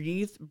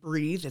 Breathe.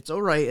 It's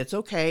all right. It's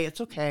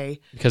okay.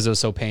 Because it was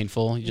so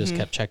painful, you just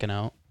kept checking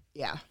out.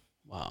 Yeah.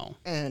 Wow.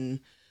 And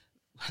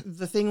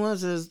the thing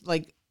is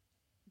like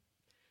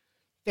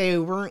they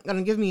weren't going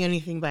to give me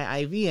anything by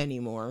IV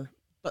anymore.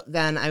 But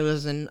then I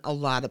was in a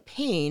lot of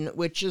pain,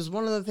 which is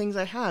one of the things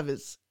I have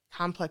is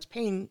complex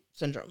pain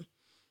syndrome.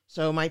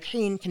 So my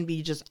pain can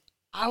be just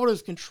out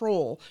of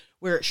control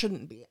where it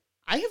shouldn't be.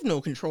 I have no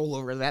control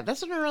over that.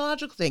 That's a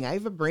neurological thing. I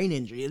have a brain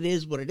injury. It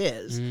is what it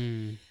is.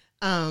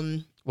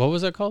 What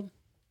was that called?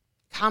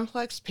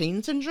 Complex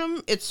pain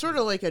syndrome. It's sort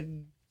of like a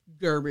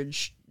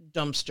garbage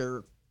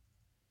dumpster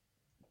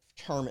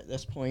term at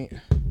this point.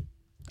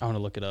 I want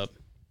to look it up.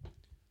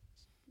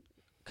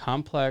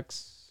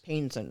 Complex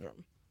pain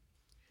syndrome.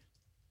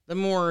 The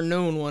more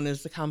known one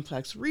is the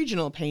complex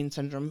regional pain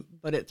syndrome,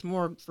 but it's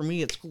more, for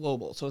me, it's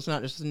global. So it's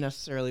not just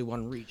necessarily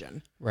one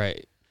region.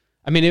 Right.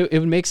 I mean, it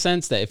would make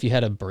sense that if you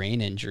had a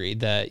brain injury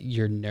that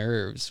your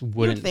nerves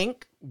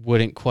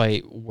wouldn't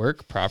quite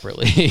work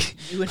properly.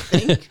 You would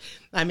think.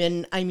 I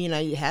mean,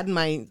 I had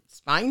my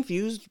spine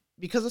fused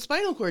because of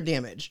spinal cord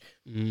damage.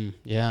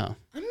 Yeah.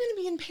 I'm going to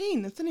be in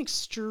pain. That's an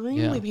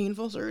extremely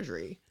painful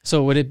surgery.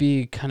 So would it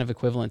be kind of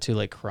equivalent to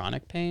like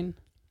chronic pain?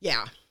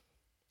 Yeah.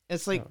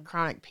 It's like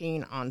chronic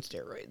pain on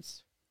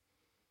steroids.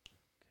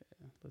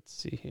 Okay, let's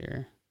see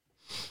here.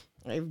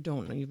 I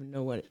don't even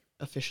know what it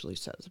officially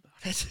says about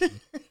it.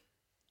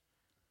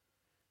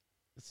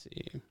 Let's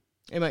see.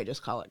 They might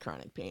just call it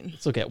chronic pain.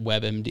 Let's look at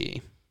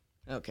WebMD.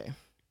 Okay.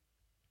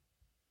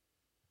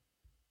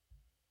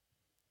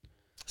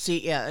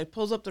 See, yeah, it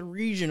pulls up the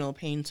regional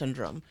pain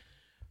syndrome,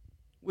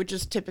 which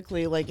is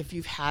typically like if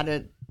you've had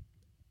it,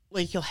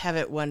 like you'll have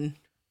it when...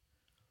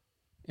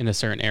 In a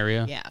certain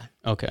area? Yeah.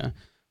 Okay.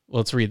 Well,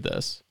 let's read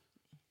this.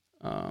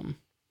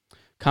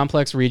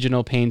 Complex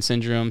regional pain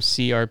syndrome,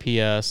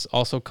 CRPS,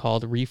 also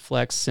called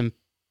reflex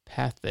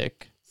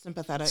sympathetic,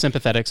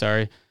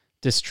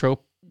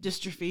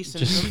 dystrophy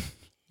syndrome.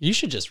 You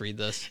should just read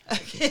this.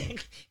 Okay.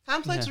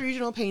 Complex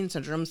regional pain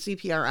syndrome,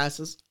 CPRS,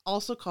 is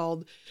also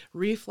called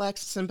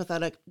reflex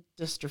sympathetic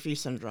dystrophy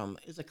syndrome,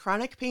 is a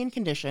chronic pain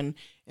condition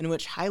in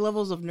which high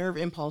levels of nerve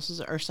impulses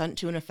are sent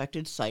to an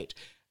affected site.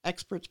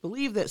 Experts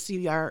believe that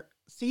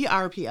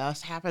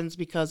CRPS happens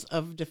because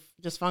of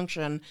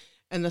dysfunction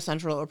in the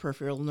central or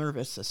peripheral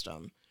nervous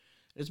system.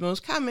 It is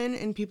most common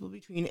in people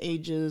between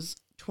ages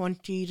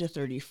 20 to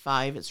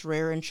 35. It's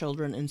rare in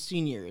children and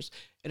seniors.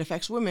 It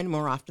affects women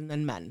more often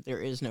than men. There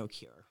is no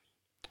cure.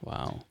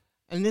 Wow.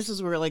 And this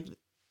is where, like,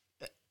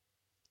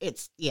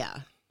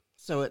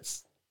 so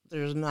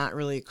there's not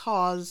really a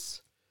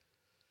cause.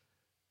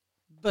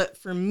 But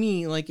for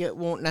me, like, it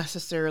won't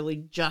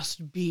necessarily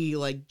just be,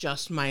 like,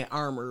 just my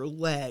arm or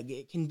leg.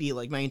 It can be,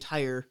 like, my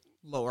entire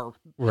lower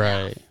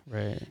half.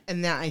 Right.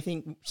 And that, I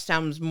think,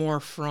 stems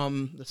more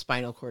from the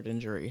spinal cord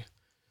injury.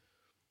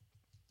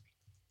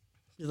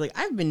 Like,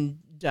 I've been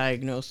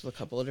diagnosed with a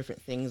couple of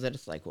different things that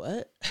it's like,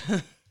 what?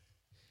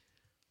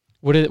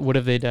 What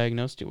have they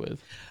diagnosed you with,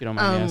 if you don't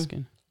mind me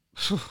asking?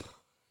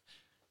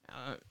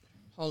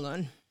 Hold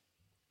on.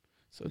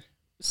 So,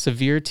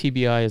 severe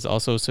TBI is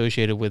also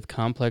associated with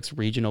complex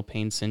regional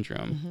pain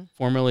syndrome,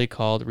 formerly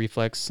called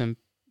reflex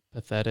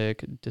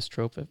sympathetic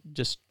dystrophy.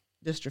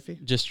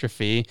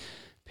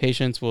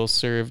 Patients will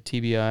serve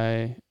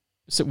TBI.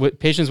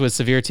 Patients with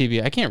severe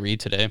TBI. I can't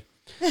read today.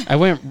 I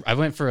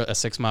went for a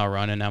 6-mile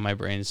run, and now my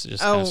brain's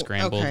just kind of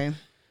scrambled. Okay.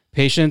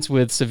 Patients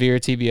with severe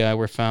TBI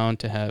were found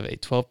to have a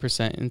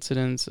 12%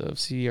 incidence of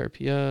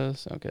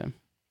CRPS. Okay.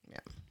 Yeah.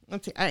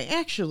 Let's see. I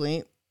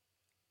actually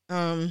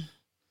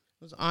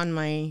was on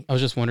my... I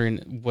was just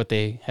wondering what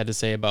they had to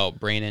say about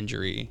brain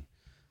injury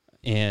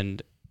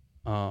and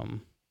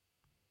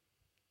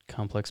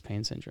complex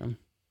pain syndrome.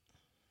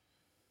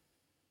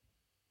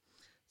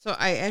 So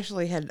I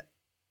actually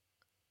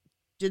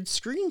did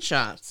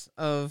screenshots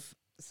of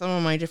some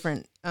of my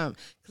different,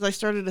 because I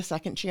started a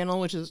second channel,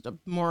 which is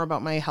more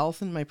about my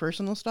health and my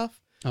personal stuff.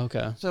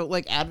 Okay. So,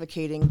 like,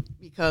 advocating,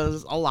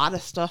 because a lot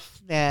of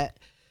stuff that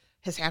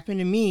has happened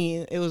to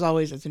me, it was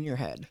always, it's in your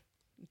head.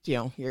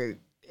 You know,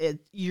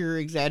 you're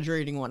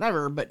exaggerating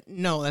whatever, but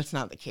no, that's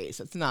not the case.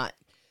 It's not,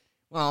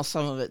 well,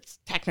 some of it's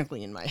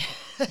technically in my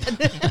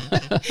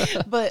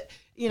head. But,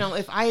 you know,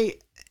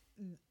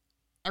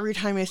 every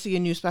time I see a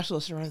new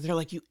specialist around, they're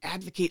like, you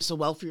advocate so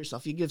well for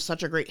yourself. You give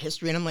such a great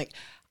history. And I'm like,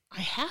 I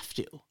have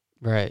to.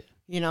 Right.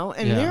 You know,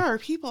 and there are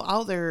people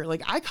out there,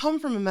 like, I come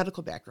from a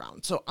medical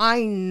background, so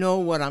I know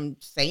what I'm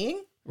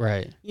saying.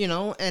 Right. You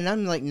know, and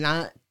I'm like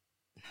I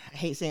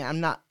hate saying I'm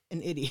not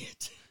an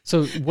idiot.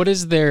 So what are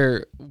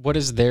their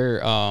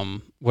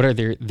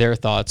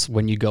thoughts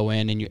when you go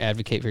in and you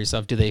advocate for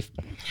yourself? Do they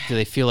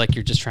feel like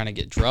you're just trying to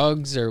get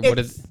drugs, or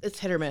it's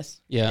hit or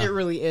miss. Yeah. It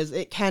really is.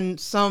 It can,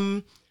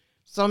 some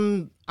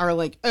are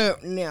like, oh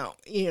no,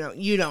 you know,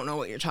 you don't know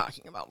what you're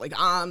talking about. Like,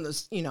 I'm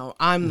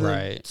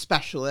the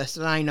specialist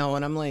and I know,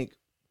 and I'm like,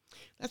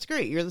 that's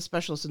great. You're the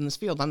specialist in this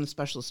field. I'm the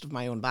specialist of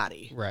my own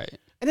body. Right.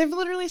 And I've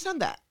literally said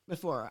that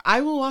before.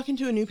 I will walk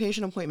into a new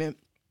patient appointment,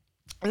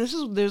 and this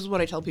is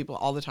what I tell people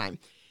all the time.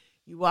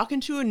 You walk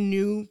into a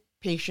new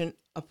patient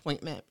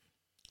appointment,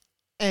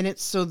 and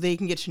it's so they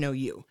can get to know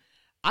you.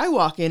 I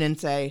walk in and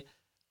say,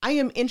 I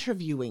am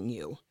interviewing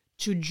you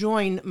to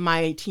join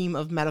my team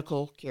of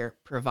medical care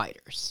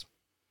providers.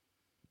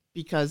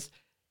 Because,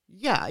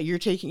 yeah, you're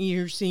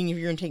seeing if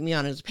you're going to take me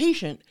on as a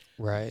patient.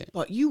 Right.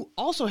 But you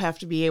also have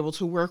to be able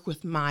to work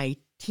with my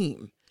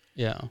team.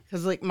 Yeah.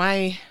 Because, like,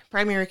 my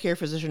primary care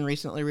physician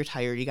recently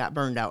retired. He got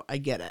burned out. I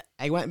get it.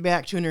 I went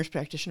back to a nurse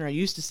practitioner I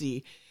used to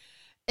see.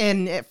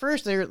 And at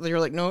first, they were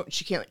like, no,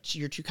 she can't.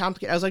 You're too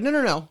complicated. I was like,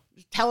 no.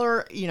 Tell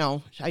her, you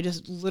know, I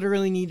just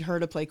literally need her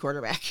to play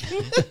quarterback.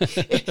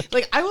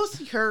 Like, I will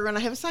see her when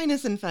I have a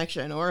sinus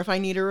infection or if I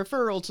need a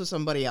referral to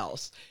somebody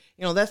else.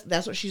 You know,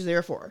 that's what she's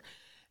there for.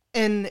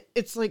 And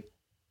it's like,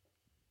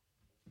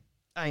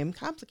 I am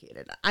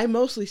complicated. I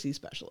mostly see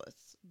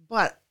specialists,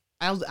 but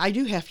I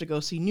do have to go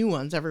see new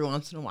ones every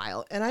once in a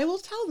while. And I will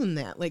tell them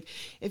that, like,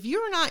 if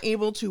you're not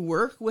able to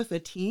work with a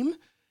team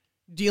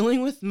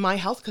dealing with my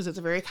health because it's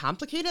very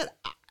complicated,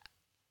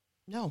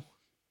 no,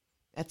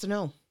 that's a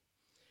no.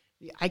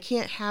 I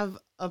can't have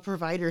a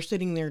provider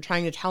sitting there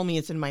trying to tell me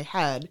it's in my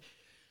head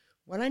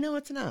when I know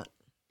it's not.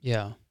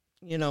 Yeah.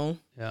 You know?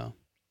 Yeah.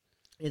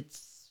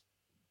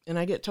 And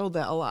I get told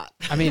that a lot.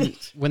 I mean,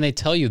 when they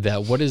tell you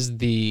that, what is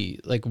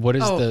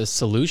the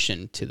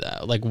solution to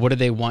that? Like, what do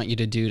they want you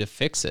to do to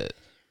fix it?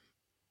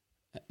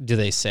 Do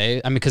they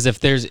say? I mean, because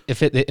if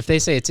they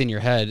say it's in your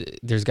head,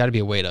 there's got to be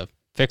a way to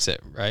fix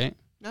it, right?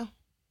 No.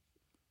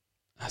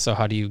 So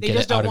how do you get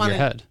it out of your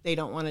head? They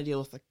don't want to deal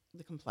with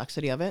the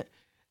complexity of it.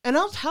 And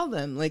I'll tell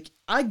them, like,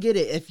 I get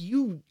it.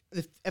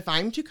 If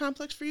I'm too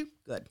complex for you,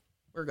 good.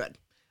 We're good.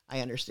 I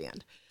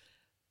understand.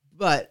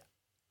 But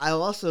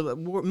I'll also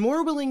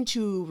more willing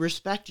to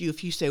respect you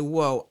if you say,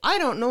 whoa, I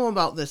don't know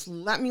about this.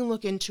 Let me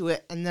look into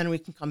it, and then we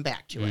can come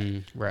back to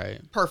it. Right.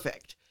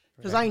 Perfect.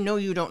 Because I know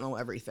you don't know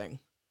everything.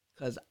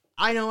 Because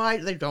I know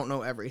they don't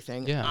know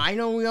everything. Yeah. I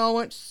know we all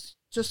went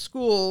to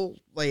school,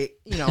 like,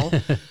 you know.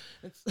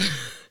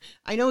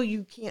 I know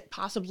you can't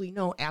possibly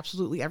know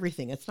absolutely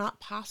everything. It's not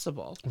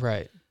possible.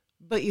 Right.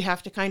 But you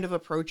have to kind of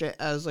approach it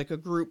as like a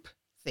group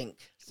think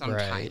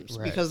sometimes.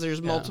 Right. Because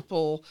there's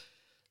multiple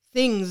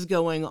things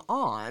going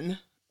on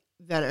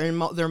that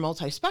are they're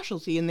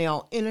multi-specialty, and they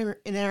all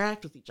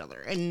interact with each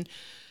other. And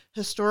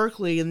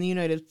historically in the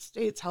United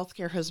States,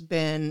 healthcare has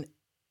been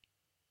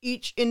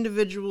each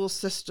individual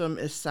system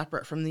is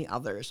separate from the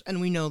others,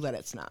 and we know that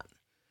it's not.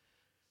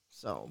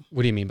 So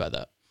what do you mean by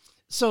that?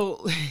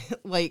 So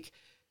like,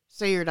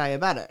 say you're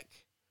diabetic.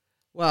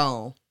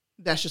 Well,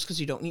 that's just because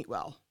you don't eat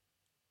well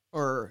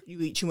or you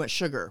eat too much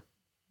sugar.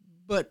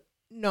 But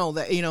no,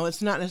 that, you know,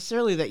 it's not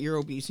necessarily that you're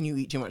obese and you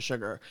eat too much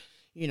sugar.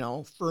 You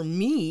know, for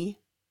me,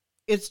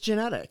 it's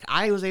genetic.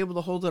 I was able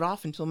to hold it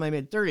off until my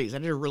mid-30s. I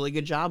did a really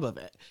good job of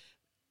it.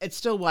 It's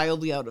still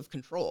wildly out of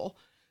control,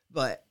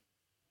 but,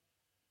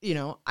 you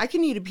know, I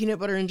can eat a peanut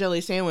butter and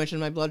jelly sandwich and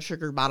my blood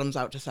sugar bottoms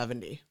out to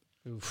 70.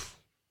 Oof.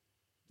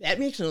 That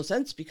makes no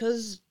sense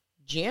because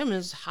jam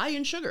is high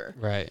in sugar.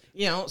 Right.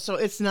 You know, so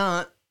it's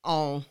not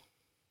all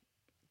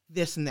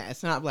this and that.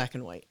 It's not black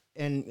and white.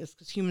 And it's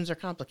because humans are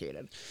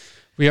complicated.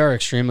 We are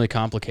extremely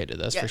complicated,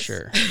 that's for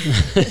sure.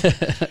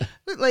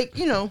 But like,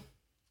 you know,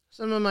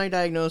 some of my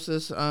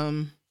diagnosis,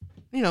 you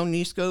know,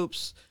 knee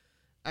scopes.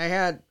 I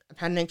had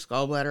appendix,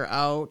 gallbladder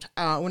out.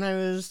 When I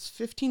was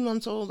 15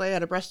 months old, I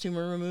had a breast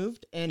tumor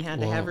removed and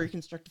had to have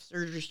reconstructive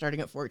surgery starting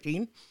at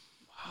 14.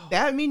 Wow.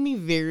 That made me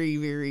very,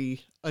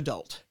 very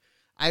adult.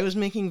 I was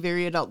making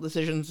very adult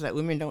decisions that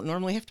women don't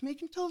normally have to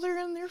make until they're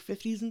in their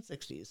 50s and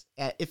 60s,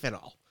 if at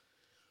all.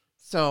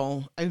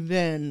 So I've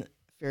been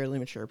a fairly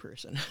mature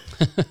person.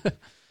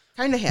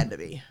 Kind of had to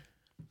be.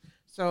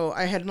 So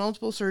I had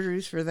multiple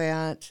surgeries for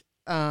that.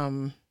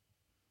 Oh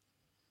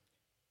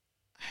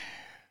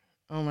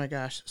my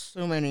gosh,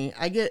 so many.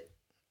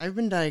 I've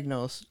been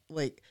diagnosed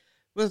like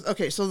with,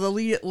 okay, so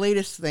the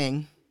latest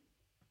thing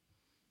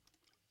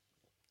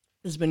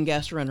has been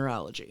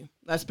gastroenterology.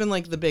 That's been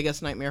like the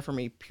biggest nightmare for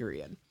me,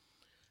 period.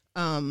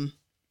 I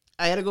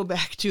had to go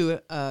back to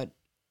a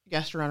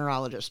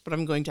gastroenterologist, but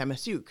I'm going to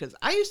MSU because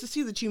I used to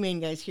see the two main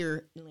guys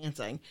here in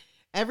Lansing.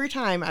 Every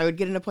time I would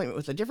get an appointment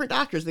with the different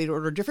doctors, they'd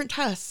order different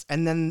tests,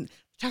 and then the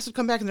tests would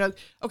come back and they're like,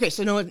 okay,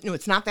 so no,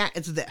 it's not that,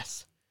 it's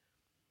this.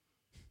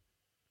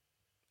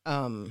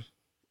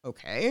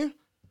 Okay.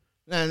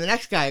 Then the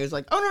next guy was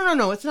like, oh,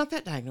 no, it's not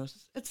that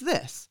diagnosis. It's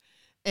this.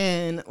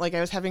 And like,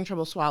 I was having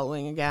trouble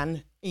swallowing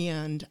again.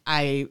 And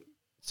I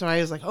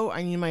was like, oh,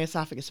 I need my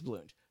esophagus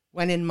ballooned.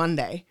 Went in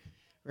Monday,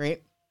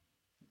 right?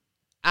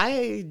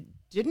 I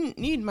didn't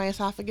need my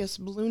esophagus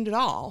ballooned at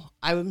all.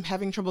 I'm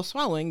having trouble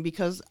swallowing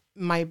because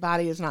my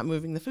body is not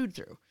moving the food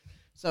through.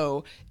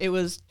 So it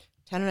was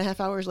 10 and a half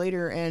hours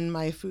later and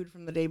my food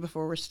from the day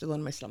before was still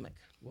in my stomach.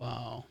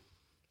 Wow.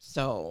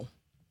 So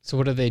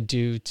what do they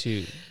do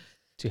to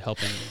help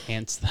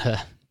enhance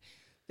that?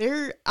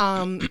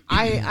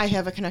 I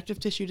have a connective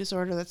tissue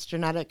disorder that's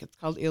genetic. It's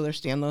called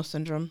Ehlers-Danlos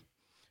syndrome.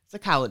 It's a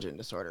collagen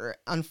disorder.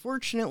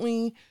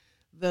 Unfortunately,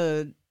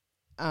 the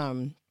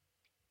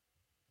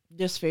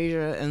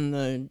dysphagia and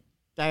the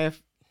I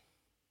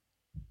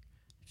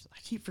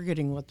keep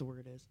forgetting what the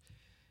word is.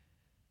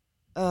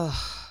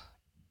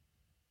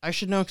 I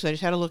should know because I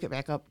just had to look it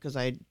back up because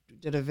I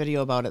did a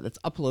video about it that's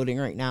uploading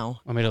right now.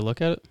 Want me to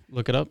look at it?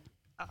 Look it up?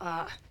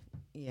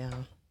 Yeah.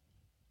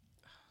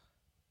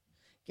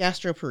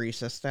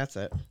 Gastroparesis, that's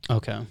it.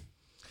 Okay.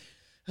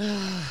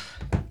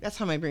 That's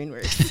how my brain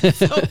works. It's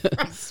so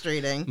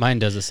frustrating. Mine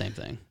does the same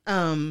thing.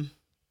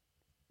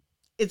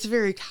 It's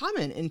very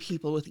common in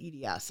people with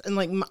EDS. And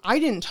like, I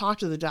didn't talk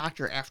to the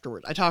doctor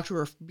afterwards. I talked to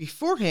her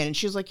beforehand and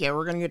she was like, yeah,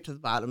 we're going to get to the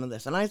bottom of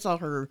this. And I saw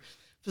her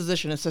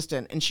physician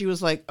assistant and she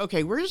was like,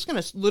 okay, we're just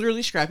going to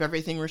literally scrap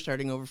everything. We're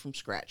starting over from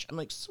scratch. I'm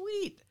like,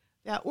 sweet,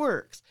 that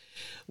works.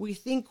 We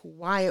think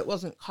why it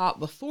wasn't caught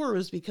before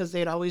was because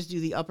they'd always do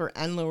the upper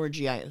and lower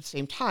GI at the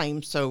same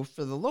time. So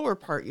for the lower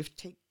part, you have to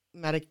take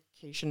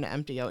medication to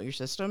empty out your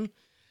system,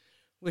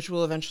 which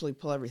will eventually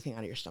pull everything out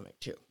of your stomach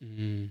too.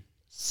 Mm-hmm.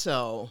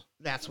 So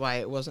that's why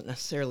it wasn't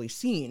necessarily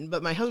seen.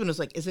 But my husband was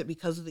like, is it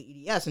because of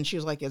the EDS? And she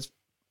was like, it's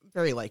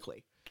very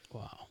likely.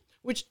 Wow.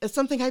 Which is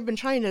something I've been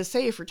trying to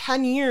say for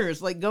 10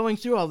 years, like going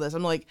through all this.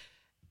 I'm like,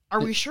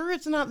 are we sure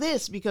it's not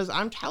this? Because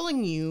I'm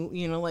telling you,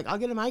 you know, like I'll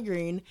get a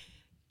migraine,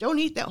 don't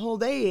eat that whole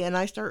day. And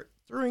I start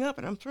throwing up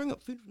and I'm throwing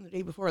up food from the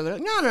day before. They're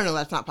like, no,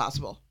 that's not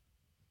possible.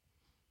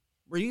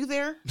 Were you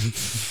there?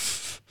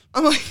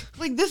 I'm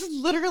like, this is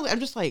literally,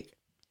 I'm just like.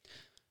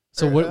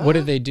 So what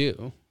did they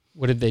do?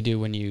 What did they do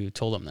when you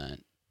told them that?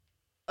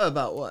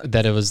 About what?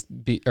 That it was,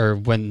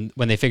 when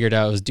they figured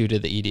out it was due to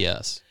the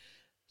EDS.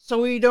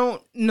 So we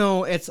don't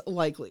know. It's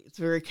likely. It's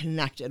very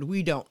connected.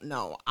 We don't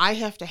know. I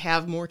have to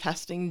have more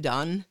testing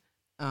done.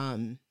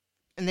 And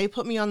they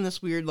put me on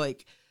this weird,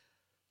 like,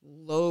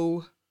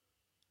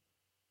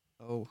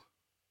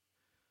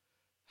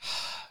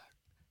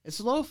 it's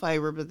low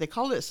fiber, but they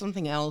called it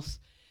something else.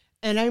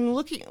 And I'm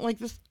looking like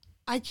this.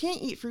 I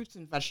can't eat fruits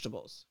and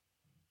vegetables.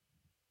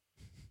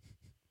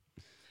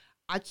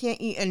 I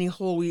can't eat any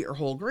whole wheat or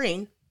whole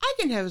grain. I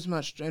can have as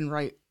much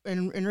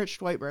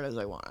enriched white bread as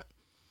I want.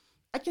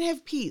 I can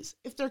have peas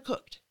if they're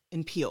cooked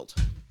and peeled.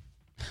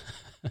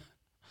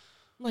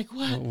 Like,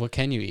 what? What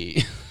can you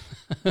eat?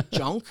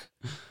 Junk,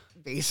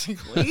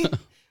 basically.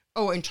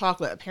 Oh, and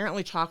chocolate.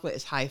 Apparently chocolate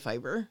is high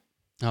fiber.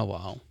 Oh,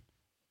 wow.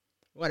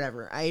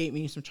 Whatever. I ate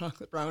me some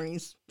chocolate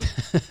brownies.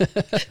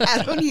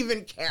 I don't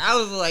even care. I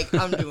was like,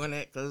 I'm doing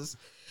it because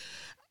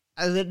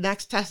the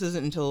next test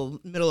isn't until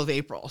middle of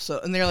April. So,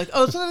 and they're like,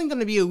 oh, it's only going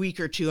to be a week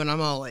or two. And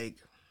I'm all like,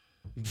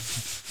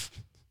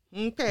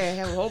 okay, I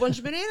have a whole bunch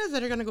of bananas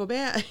that are going to go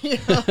bad. You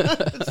know?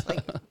 It's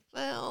like,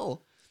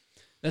 well.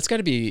 That's got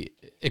to be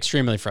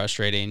extremely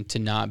frustrating to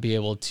not be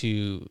able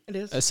to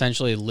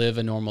essentially live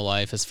a normal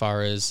life as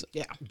far as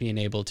being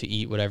able to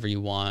eat whatever you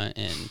want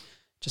and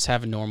just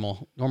have a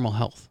normal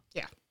health.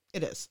 Yeah,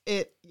 it is.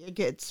 It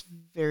gets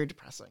very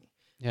depressing.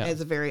 Yeah.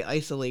 It's very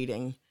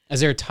isolating.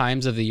 Is there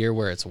times of the year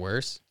where it's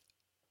worse?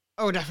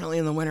 Oh, definitely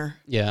in the winter.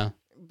 Yeah.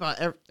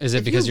 But is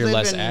it because you're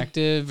less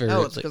active? Or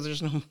no, it's because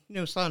there's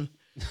no sun.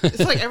 It's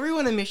like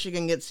everyone in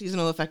Michigan gets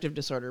seasonal affective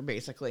disorder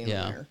basically in the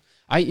winter.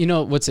 You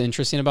know, what's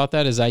interesting about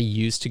that is I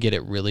used to get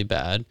it really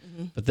bad,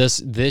 but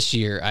this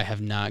year I have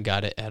not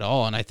got it at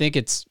all. And I think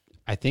it's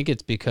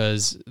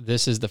because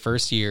this is the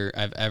first year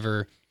I've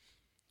ever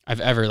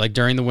like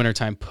during the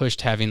wintertime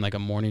pushed having like a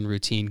morning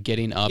routine,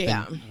 getting up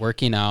and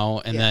working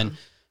out and then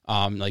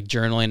like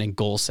journaling and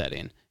goal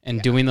setting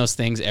and doing those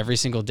things every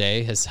single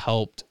day has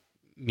helped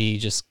me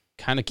just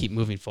kind of keep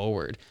moving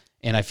forward.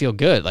 And I feel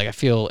good. Like I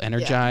feel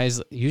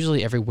energized. Yeah.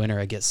 Usually every winter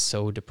I get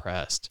so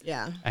depressed.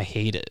 Yeah. I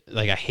hate it.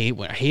 Like I hate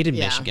winter. I hated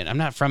Michigan. I'm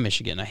not from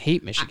Michigan. I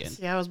hate Michigan.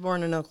 I was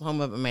born in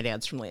Oklahoma, but my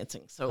dad's from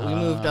Lansing. So we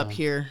moved up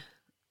here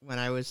when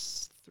I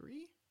was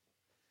 3.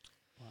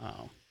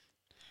 Wow.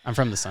 I'm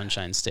from the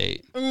Sunshine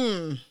State.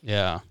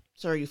 Yeah.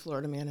 So are you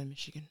Florida man in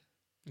Michigan?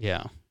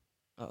 Yeah.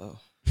 Uh-oh.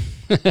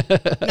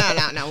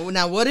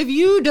 Now, what have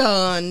you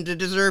done to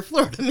deserve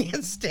Florida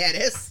man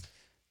status?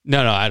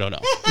 No, I don't know.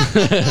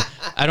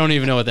 I don't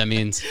even know what that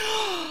means.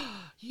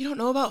 You don't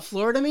know about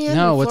Florida man?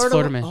 No, what's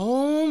Florida man?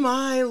 Oh,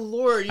 my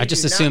Lord. I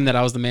just assumed that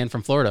I was the man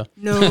from Florida.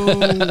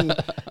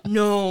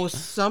 No.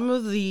 Some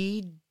of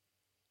the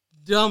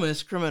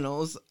dumbest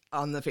criminals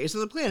on the face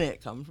of the planet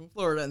come from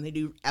Florida, and they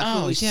do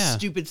absolutely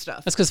stupid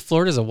stuff. That's because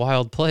Florida's a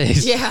wild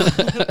place. Yeah,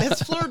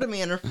 that's Florida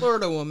man or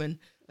Florida woman.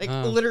 Like,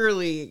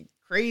 literally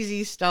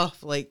crazy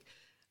stuff. Like,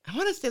 I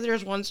want to say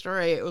there's one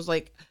story. It was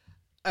like,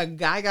 a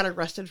guy got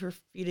arrested for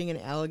feeding an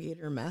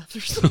alligator meth or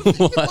something.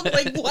 What?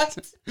 Like,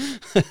 what?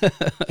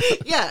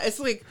 Yeah, it's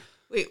like,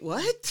 wait,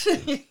 what?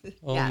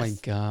 Oh, my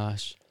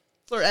gosh.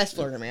 That's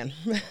Florida, man.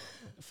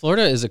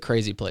 Florida is a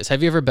crazy place.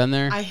 Have you ever been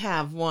there? I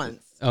have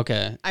once.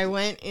 Okay. I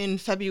went in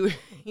February.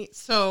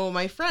 So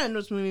my friend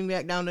was moving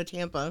back down to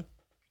Tampa,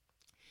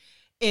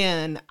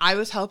 and I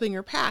was helping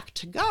her pack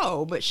to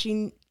go, but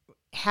she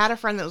had a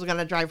friend that was going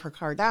to drive her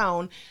car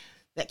down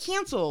that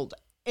canceled.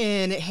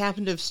 And it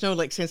happened to have snowed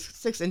like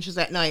 6 inches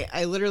that night.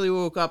 I literally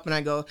woke up and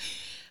I go,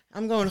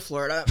 I'm going to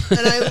Florida.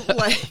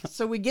 And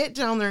so we get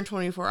down there in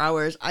 24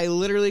 hours. I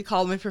literally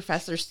called my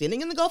professor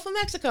standing in the Gulf of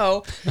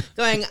Mexico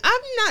going,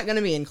 I'm not going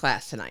to be in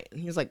class tonight. And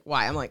he's like,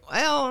 why? I'm like,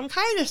 well, I'm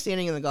kind of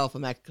standing in the Gulf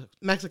of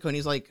Mexico. And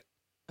he's like,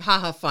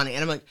 haha, funny.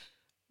 And I'm like,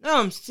 no,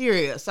 I'm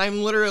serious.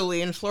 I'm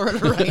literally in Florida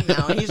right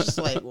now. And he's just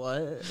like,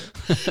 what?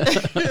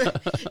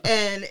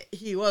 And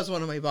he was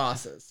one of my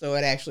bosses. So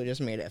it actually just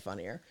made it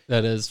funnier.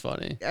 That is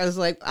funny. I was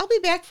like, I'll be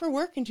back for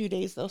work in 2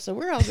 days, though. So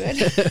we're all good.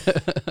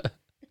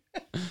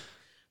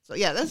 So,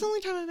 yeah, that's the only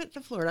time I've been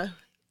to Florida.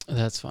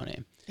 That's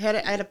funny. I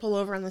had to pull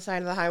over on the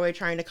side of the highway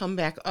trying to come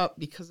back up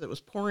because it was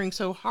pouring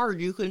so hard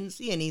you couldn't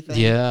see anything.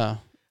 Yeah.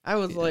 I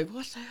was like,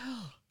 what the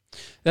hell?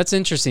 That's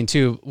interesting,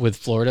 too, with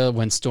Florida.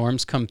 When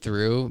storms come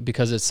through,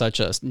 because it's such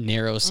a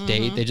narrow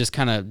state, they just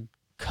kind of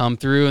come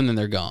through and then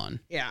they're gone.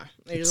 Yeah.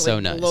 They just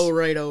nice. Blow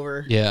right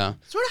over. Yeah.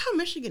 Sort of how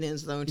Michigan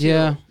is, though,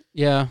 too.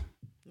 Yeah.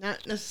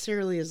 Not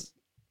necessarily as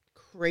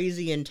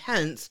crazy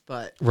intense,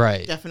 but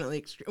definitely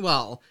extreme.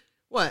 Well,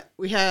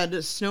 we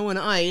had snow and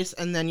ice,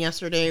 and then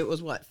yesterday it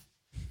was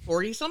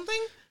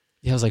 40-something?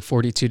 Yeah, it was like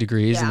 42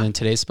 degrees, and then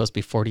today's supposed to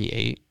be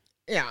 48.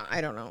 Yeah, I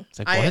don't know. It's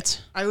like,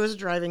 what? I was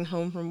driving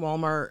home from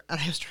Walmart, and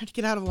I was trying to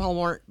get out of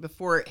Walmart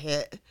before it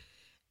hit.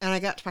 And I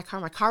got to my car.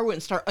 My car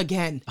wouldn't start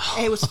again.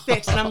 And it was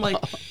fixed. And I'm like,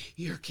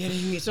 you're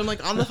kidding me. So I'm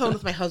like on the phone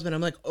with my husband.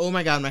 I'm like, oh,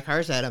 my God, my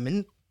car's dead.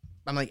 I'm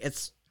like,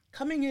 it's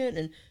coming in.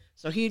 And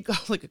so he'd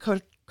got like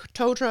a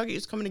tow truck. He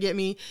was coming to get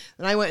me.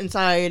 And I went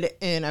inside,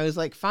 and I was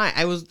like, fine.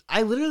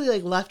 I literally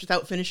like left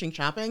without finishing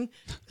shopping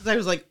because I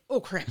was like, oh,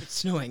 crap, it's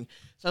snowing.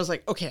 So I was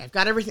like, okay, I've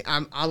got everything.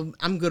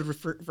 I'm good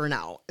for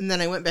now. And then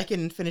I went back in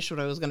and finished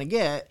what I was going to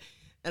get.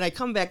 And I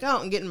come back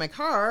out and get in my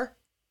car,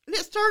 and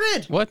it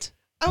started. What?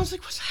 I was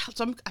like, what's the hell?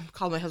 So I'm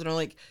calling my husband. I'm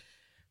like,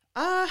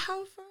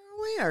 how far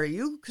away are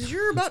you? Because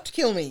you're about to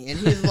kill me. And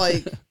he's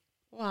like,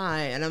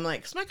 why? And I'm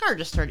like, because my car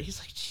just started. He's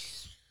like, jeez.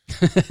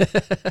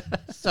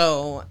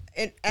 So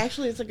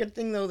it's a good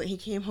thing, though, that he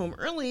came home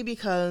early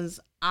because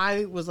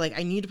I was like,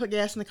 I need to put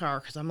gas in the car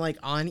because I'm like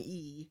on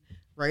E.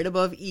 right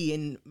above E.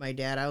 And my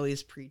dad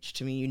always preached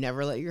to me, you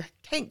never let your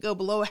tank go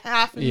below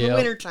half in the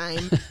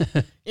wintertime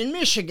in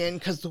Michigan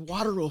because the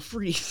water will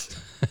freeze.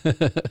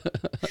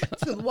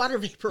 So the water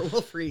vapor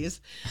will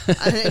freeze.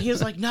 And he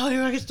was like, no,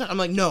 you're not going to I'm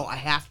like, no, I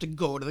have to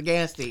go to the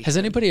gas station. Has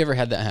anybody ever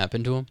had that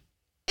happen to him?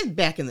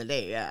 Back in the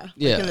day, yeah.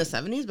 Like in the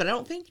 70s, but I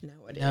don't think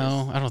nowadays.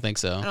 No, I don't think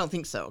so. I don't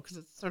think so, because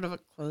it's sort of a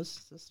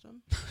closed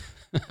system.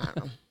 I don't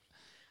know.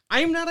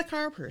 I am not a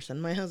car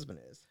person. My husband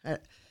is.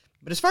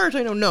 But as far as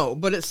I know, no.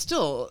 But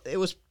it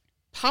was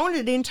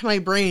pounded into my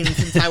brain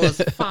since I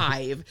was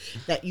 5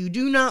 that you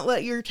do not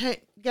let your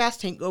gas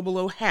tank go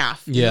below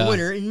half in the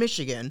winter in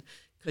Michigan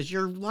because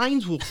your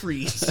lines will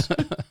freeze.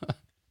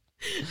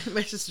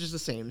 My sister's the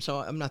same, so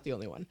I'm not the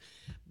only one.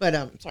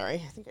 But sorry,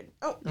 I think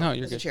no,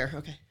 you're good. A chair,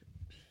 okay.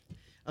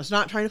 I was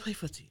not trying to play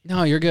footsie.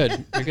 No, you're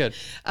good. You're good.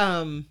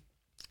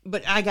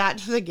 But I got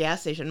to the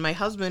gas station. My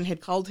husband had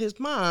called his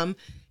mom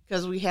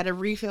because we had a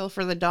refill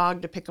for the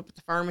dog to pick up at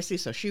the pharmacy.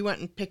 So she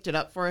went and picked it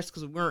up for us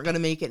because we weren't going to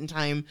make it in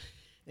time.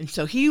 And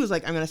so he was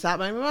like, I'm going to stop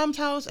by my mom's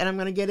house and I'm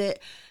going to get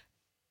it.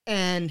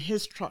 And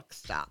his truck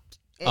stopped.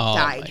 It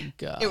died. My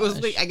gosh. It was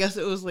like, I guess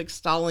it was like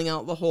stalling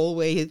out the whole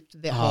way to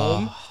the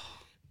home.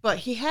 But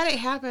he had it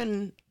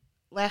happen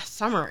last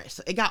summer.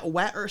 It got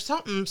wet or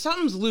something.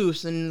 Something's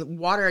loose and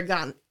water had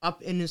gotten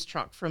up in his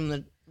truck from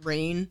the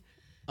rain.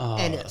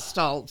 And it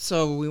stalled,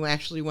 so we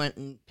actually went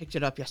and picked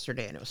it up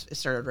yesterday, and it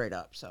started right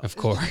up. So of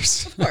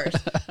course.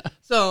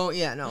 So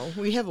yeah, no,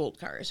 we have old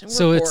cars, and we're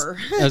so poor.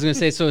 I was gonna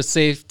say, so it's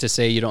safe to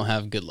say you don't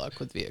have good luck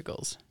with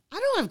vehicles. I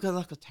don't have good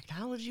luck with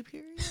technology.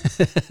 Period.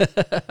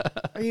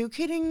 Are you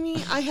kidding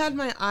me? I had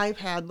my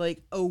iPad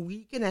like a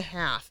week and a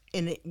half,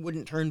 and it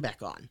wouldn't turn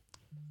back on.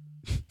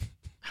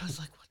 I was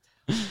like, what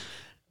the hell?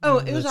 Oh,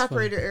 it was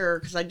operator error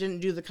because I didn't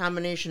do the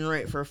combination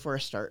right for a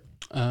forced start.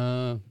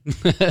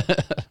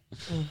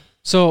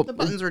 So the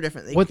buttons were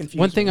different.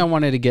 One thing I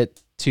wanted to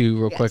get to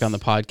real quick on the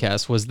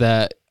podcast was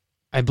that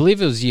I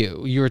believe it was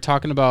you were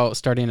talking about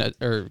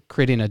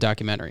creating a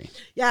documentary.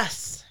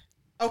 Yes.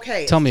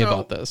 Okay. Tell me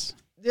about this.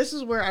 This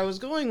is where I was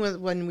going with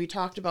when we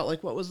talked about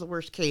like what was the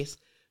worst case,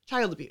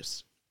 child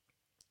abuse.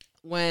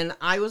 When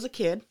I was a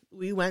kid,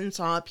 we went and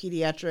saw a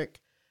pediatric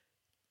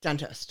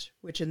dentist,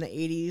 which in the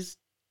 80s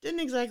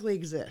didn't exactly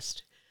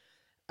exist.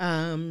 He's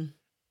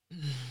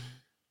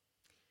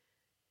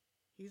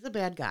a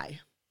bad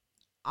guy.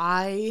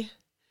 I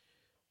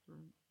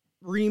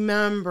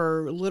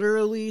remember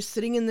literally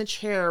sitting in the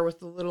chair with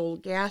the little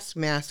gas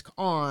mask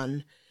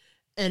on,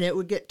 and it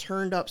would get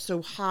turned up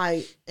so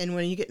high. And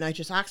when you get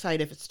nitrous oxide,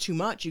 if it's too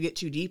much, you get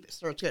too deep, it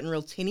starts getting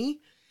real tinny.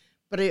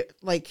 But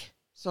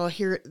so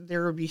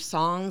there would be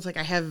songs, like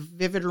I have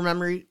vivid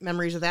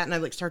memories of that, and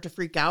I'd like start to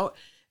freak out.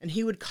 And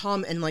he would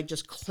come and like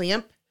just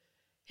clamp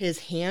his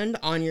hand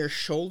on your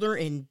shoulder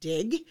and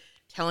dig,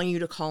 telling you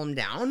to calm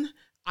down.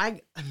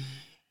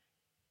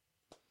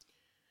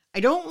 I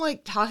don't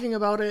like talking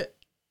about it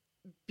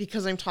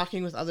because I'm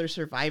talking with other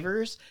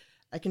survivors.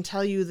 I can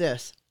tell you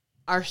this.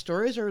 Our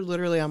stories are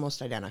literally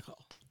almost identical.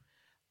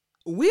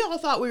 We all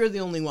thought we were the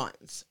only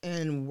ones,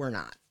 and we're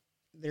not.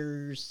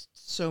 There's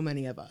so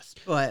many of us.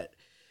 But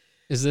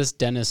is this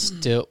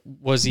dentist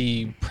was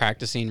he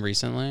practicing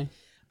recently?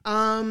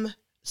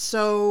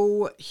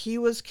 So he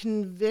was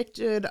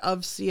convicted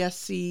of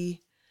CSC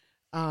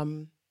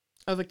of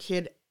a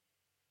kid.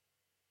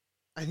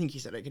 I think he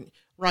said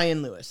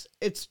Ryan Lewis.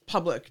 It's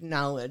public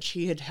knowledge.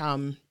 He had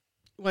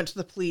went to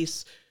the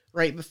police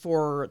right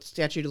before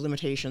statute of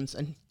limitations,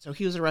 and so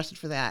he was arrested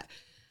for that.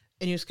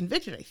 And he was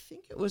convicted. I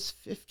think it was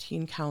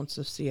 15 counts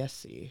of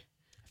CSC.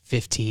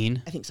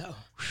 15? I think so.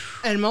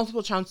 And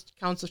multiple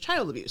counts of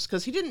child abuse,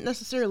 because he didn't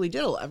necessarily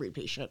diddle every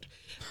patient,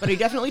 but he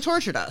definitely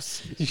tortured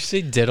us. Did you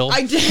say diddle?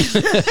 I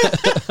did.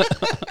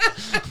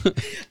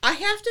 I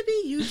have to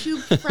be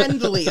YouTube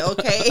friendly,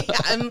 okay?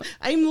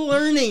 I'm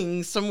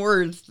learning some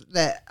words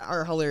that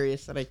are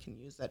hilarious that I can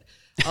use that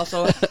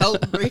also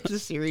help break the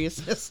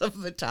seriousness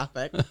of the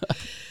topic.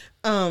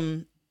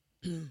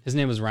 His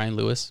name was Ryan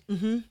Lewis?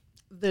 Mm-hmm.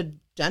 The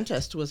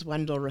dentist was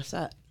Wendell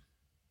Reset.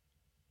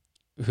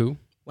 Who?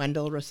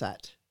 Wendell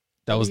Reset.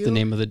 That was the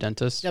name of the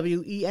dentist?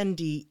 Wendell.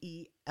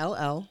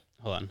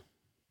 Hold on.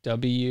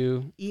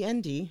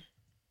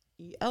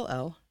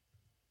 Wendell.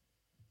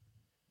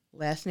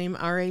 Last name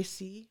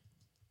Racette.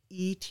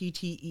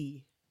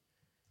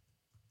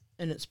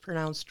 And it's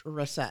pronounced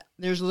Reset.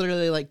 There's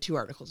literally like 2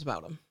 articles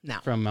about him now.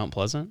 From Mount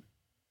Pleasant?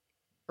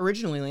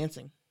 Originally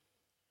Lansing.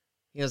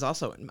 He was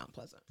also in Mount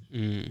Pleasant.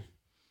 Mm.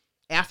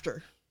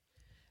 After.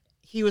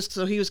 He was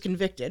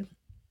convicted.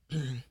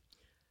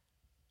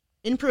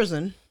 In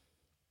prison,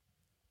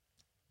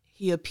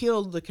 he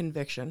appealed the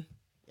conviction.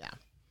 Yeah.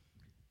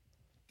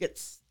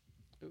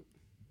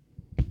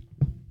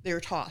 They were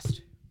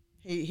tossed.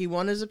 He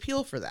won his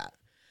appeal for that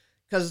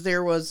because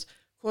there was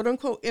quote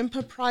unquote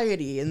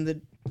impropriety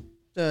in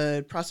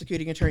the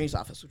prosecuting attorney's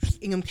office, which was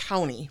Ingham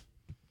County.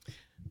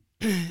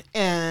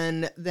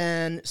 And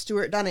then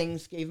Stuart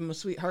Dunnings gave him a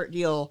sweetheart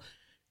deal.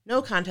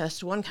 No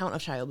contest, 1 count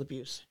of child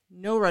abuse.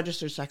 No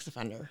registered sex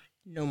offender.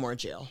 No more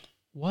jail.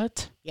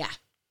 What? Yeah.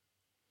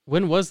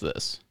 When was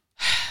this?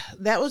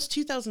 That was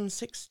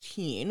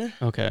 2016.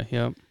 Okay,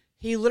 yep.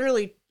 He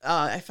literally,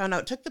 I found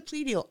out, took the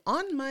plea deal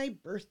on my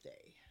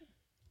birthday.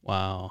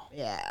 Wow.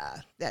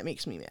 Yeah, that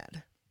makes me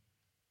mad.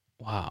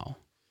 Wow.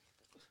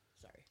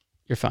 Sorry.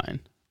 You're fine.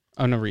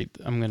 I'm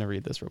gonna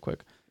read this real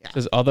quick. Yeah.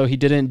 Because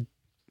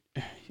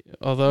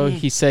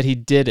he said he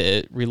did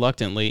it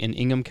reluctantly, an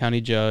Ingham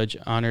County judge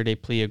honored a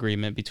plea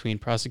agreement between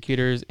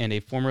prosecutors and a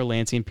former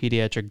Lansing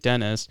pediatric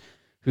dentist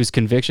whose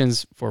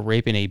convictions for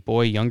raping a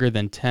boy younger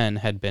than 10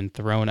 had been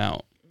thrown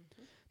out.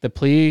 Mm-hmm. The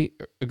plea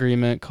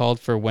agreement called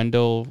for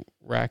Wendell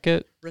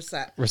Reset,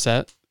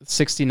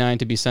 69,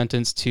 to be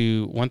sentenced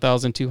to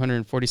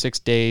 1,246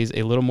 days,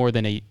 a little more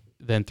than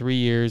 3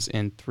 years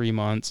and 3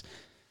 months,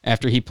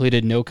 after he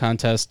pleaded no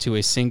contest to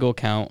a single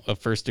count of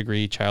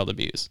first-degree child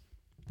abuse.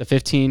 The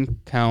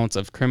 15 counts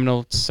of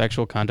criminal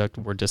sexual conduct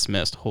were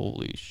dismissed.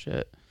 Holy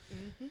shit.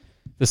 Mm-hmm.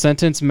 The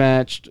sentence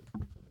matched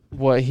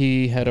what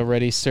he had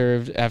already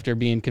served after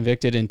being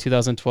convicted in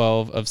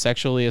 2012 of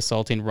sexually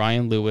assaulting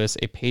Ryan Lewis,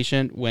 a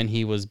patient, when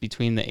he was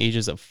between the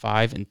ages of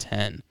 5 and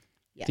 10.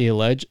 Yeah. The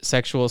alleged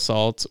sexual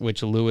assaults,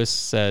 which Lewis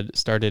said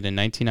started in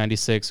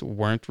 1996,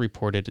 weren't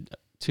reported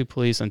to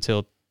police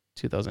until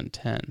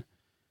 2010.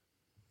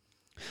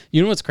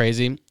 You know what's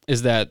crazy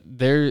is that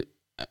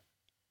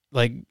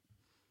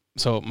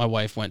so my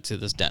wife went to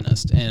this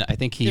dentist, and I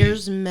think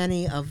there's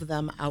many of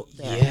them out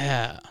there.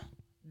 Yeah.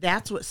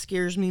 That's what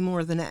scares me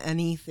more than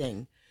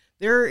anything.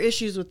 There are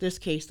issues with this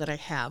case that I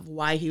have,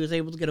 why he was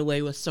able to get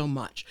away with so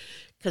much.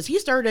 Because he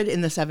started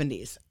in the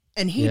 70s,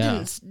 and he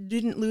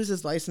didn't lose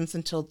his license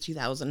until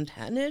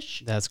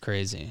 2010-ish. That's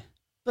crazy.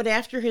 But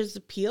after his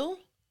appeal,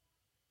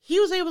 he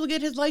was able to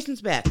get his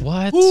license back.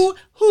 What?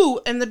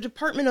 Who and the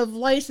Department of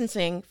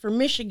Licensing for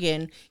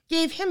Michigan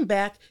gave him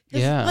back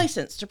his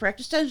license to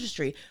practice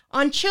dentistry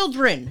on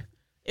children.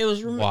 It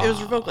was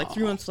revoked like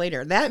 3 months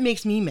later. That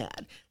makes me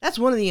mad. That's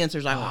one of the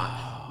answers I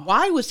want.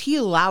 Why was he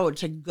allowed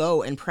to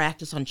go and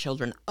practice on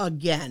children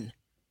again?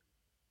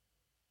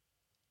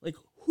 Like,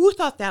 who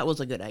thought that was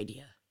a good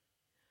idea?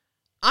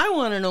 I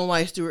want to know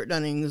why Stuart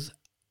Dunnings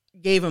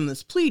gave him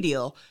this plea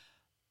deal,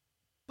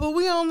 but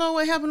we all know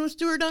what happened with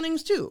Stuart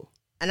Dunnings too.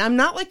 And I'm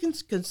not like a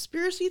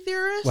conspiracy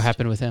theorist. What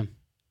happened with him?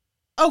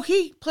 Oh,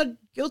 he pled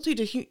guilty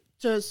to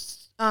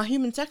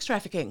human sex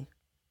trafficking.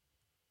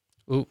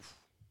 Ooh.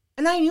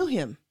 And I knew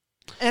him.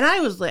 And I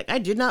was like, I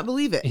did not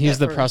believe it. He was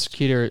the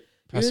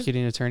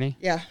prosecuting attorney?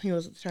 Yeah, he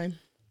was at the time.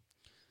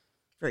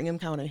 For Ingham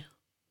County.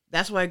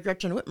 That's why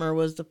Gretchen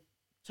Whitmer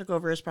took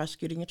over as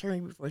prosecuting attorney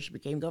before she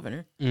became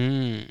governor.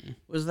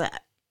 Was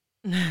that.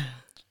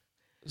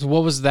 So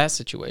what was that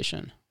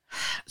situation?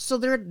 So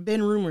there had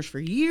been rumors for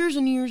years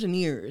and years and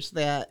years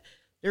that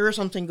there was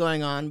something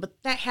going on,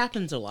 but that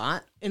happens a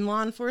lot in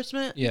law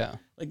enforcement. Yeah.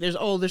 Like there's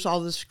all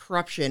this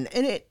corruption,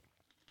 and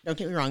don't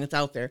get me wrong, it's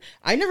out there.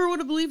 I never would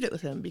have believed it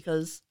with him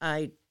because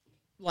I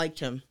liked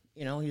him.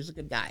 You know, he was a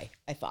good guy,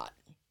 I thought.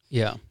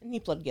 Yeah. And he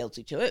pled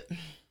guilty to it.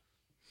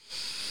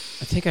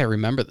 I think I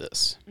remember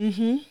this.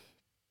 Mm-hmm.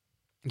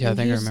 Yeah, I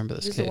think I remember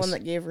this case. He's the one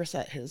that gave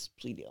Reset his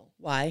plea deal.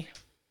 Why?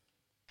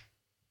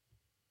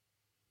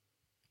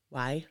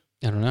 Why?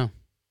 I don't know.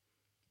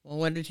 Well,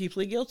 what did he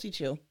plead guilty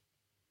to?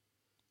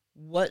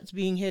 What's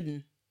being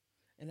hidden?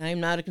 And I'm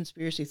not a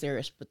conspiracy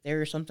theorist, but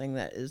there is something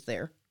that is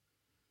there.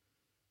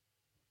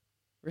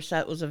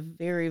 Reset was a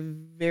very,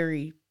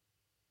 very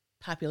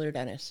popular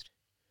dentist.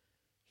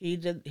 He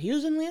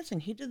was in Lansing.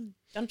 He did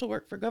dental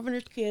work for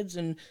governor's kids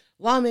and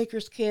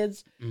lawmakers'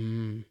 kids.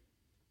 Mm.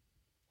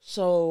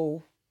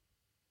 So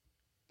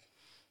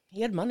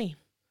he had money.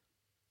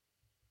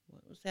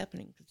 What was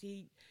happening? Because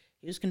he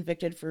was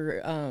convicted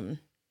for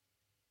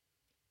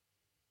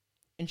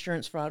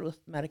insurance fraud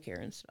with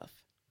Medicare and stuff.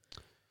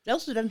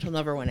 Delta Dental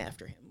never went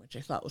after him, which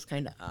I thought was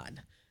kind of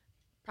odd.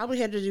 Probably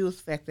had to do with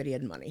the fact that he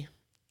had money.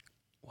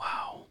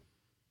 Wow.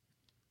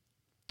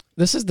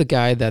 This is the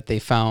guy that they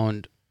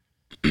found.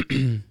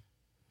 I'm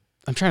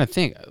trying to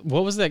think.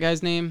 What was that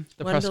guy's name?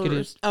 The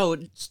prosecutor?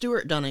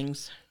 Stuart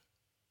Dunnings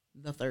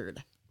the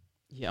third.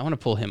 Yeah, I want to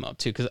pull him up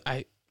too because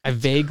I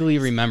vaguely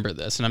remember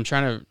this, and I'm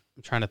trying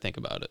to think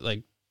about it,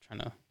 like trying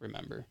to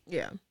remember.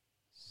 Yeah,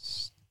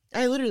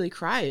 I literally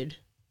cried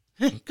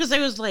because I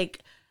was like,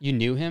 you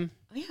knew him?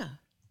 Yeah,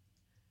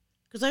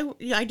 because I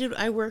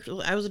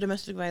was a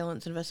domestic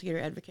violence investigator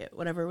advocate,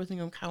 whatever, with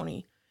Ingham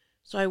County,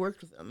 so I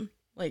worked with them.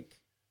 Like,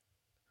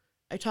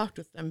 I talked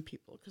with them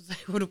people because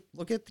I would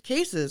look at the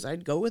cases.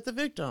 I'd go with the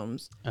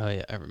victims. Oh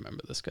yeah, I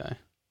remember this guy.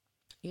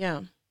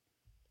 Yeah.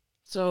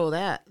 So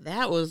that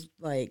was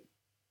like,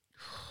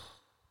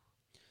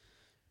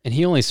 and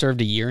he only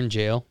served a year in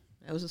jail.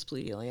 That was his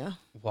plea deal, yeah.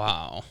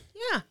 Wow.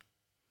 Yeah.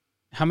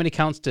 How many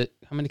counts did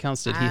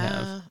he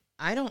have?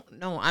 I don't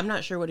know. I'm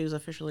not sure what he was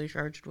officially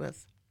charged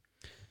with.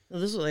 So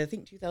this was, I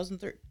think,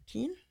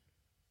 2013.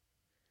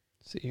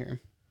 Let's see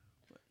here.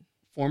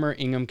 Former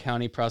Ingham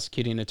County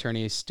prosecuting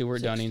attorney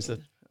Stuart 16. Dunnings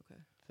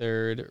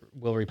III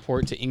will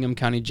report to Ingham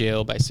County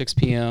Jail by 6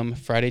 p.m.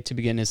 Friday to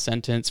begin his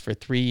sentence for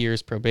 3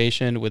 years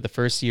probation, with the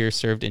first year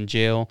served in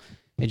jail,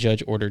 a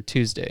judge ordered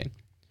Tuesday.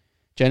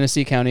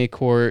 Genesee County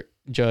Court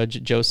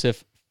Judge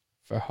Joseph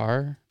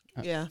Fahar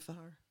Yeah,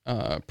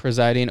 Fahar.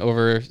 Presiding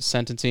over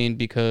sentencing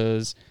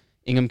because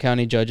Ingham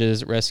County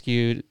judges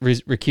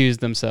recused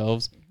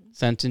themselves,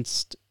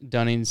 sentenced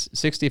Dunning's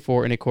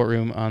 64 in a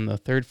courtroom on the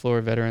third floor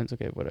of Veterans.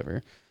 Okay,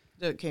 whatever.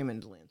 That came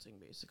into Lansing,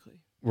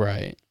 basically.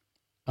 Right.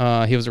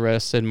 He was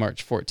arrested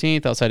March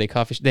 14th outside a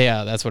coffee shop.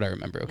 Yeah, that's what I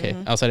remember. Okay.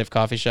 Outside of a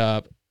coffee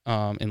shop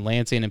in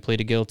Lansing and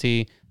pleaded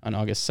guilty on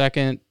August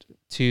 2nd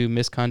to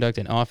misconduct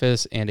in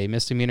office and a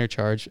misdemeanor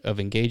charge of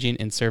engaging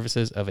in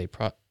services of a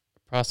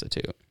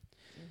prostitute.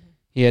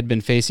 He had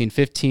been facing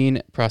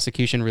 15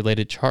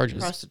 prosecution-related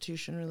charges.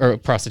 Prostitution,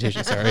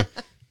 sorry.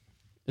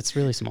 It's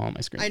really small on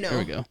my screen. I know. There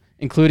we go.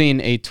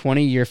 Including a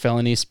 20-year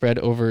felony spread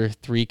over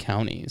 3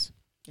 counties.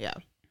 Yeah.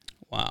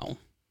 Wow.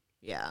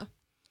 Yeah.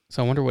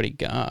 So I wonder what he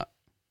got.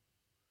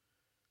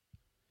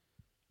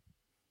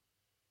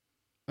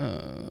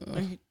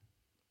 I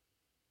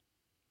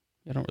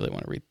don't really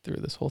want to read through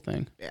this whole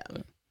thing. Yeah.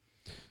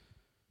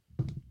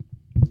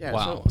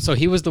 Wow. So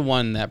he was the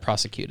one that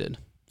prosecuted.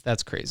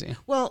 That's crazy.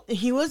 Well,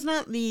 he was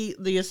not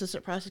the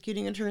assistant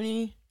prosecuting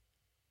attorney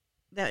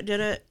that did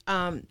it.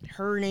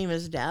 Her name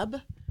is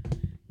Deb,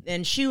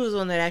 and she was the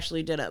one that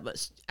actually did it,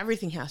 but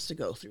everything has to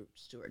go through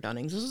Stuart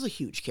Dunnings. This is a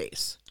huge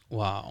case.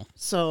 Wow.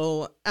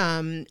 So,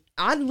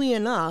 oddly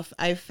enough,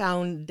 I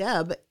found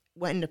Deb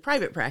went into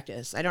private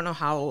practice. I don't know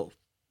how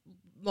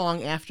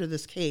long after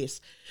this case,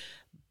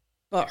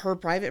 but her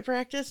private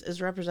practice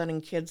is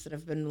representing kids that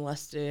have been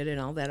molested and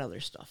all that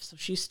other stuff. So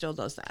she still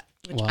does that,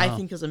 which I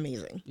think is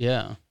amazing.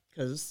 Yeah.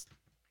 Because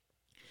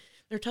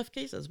they're tough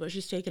cases, but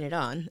she's taking it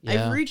on.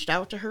 Yeah. I've reached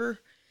out to her,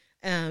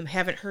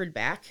 haven't heard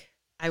back.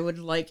 I would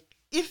like,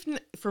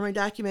 for my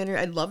documentary,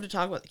 I'd love to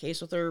talk about the case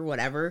with her or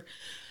whatever.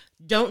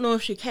 Don't know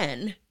if she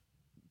can,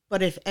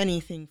 but if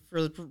anything,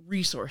 for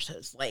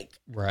resources. Like,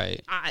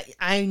 right.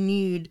 I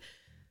need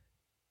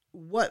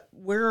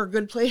where are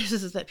good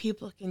places that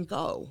people can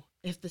go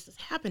if this has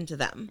happened to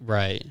them.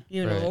 Right.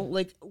 You know,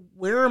 like,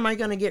 where am I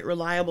going to get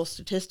reliable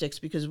statistics?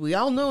 Because we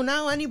all know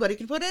now anybody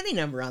can put any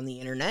number on the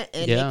internet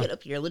and make it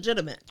appear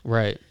legitimate.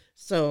 Right.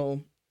 So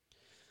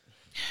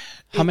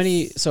how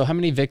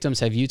many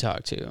victims have you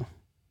talked to?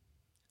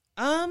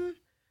 I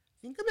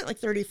think I'm at like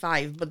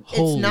 35, but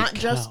Holy it's not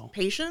cow. just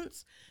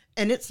patients,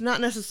 and it's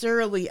not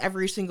necessarily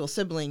every single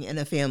sibling in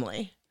a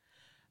family.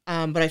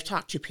 But I've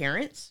talked to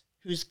parents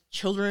whose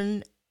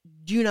children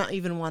do not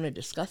even want to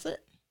discuss it.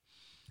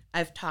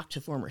 I've talked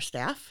to former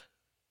staff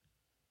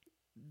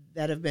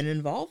that have been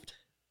involved.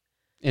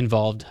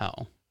 Involved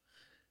how?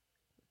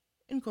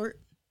 In court.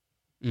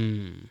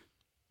 Mm.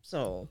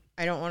 So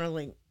I don't want to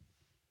like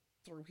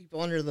throw people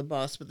under the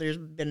bus, but there's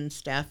been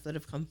staff that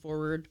have come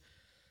forward,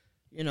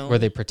 you know. Were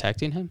they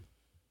protecting him?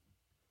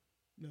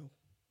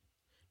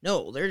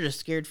 No, they're just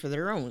scared for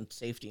their own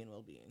safety and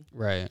well-being.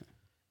 Right.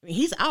 I mean,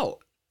 he's out.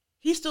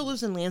 He still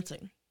lives in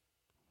Lansing.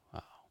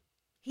 Wow.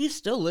 He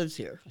still lives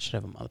here. I should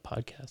have him on the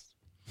podcast.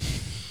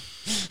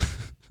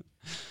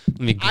 Let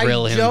me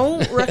grill him. I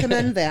don't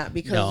recommend that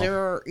because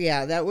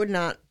that would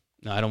not.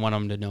 No, I don't want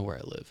him to know where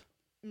I live.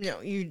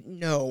 No,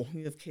 you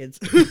have kids.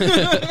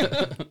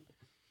 I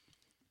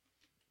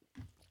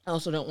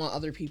also don't want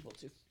other people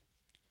to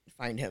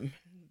find him,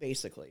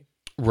 basically.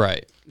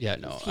 Right. Yeah,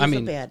 no. He's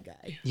a bad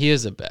guy. He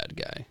is a bad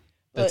guy.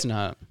 That's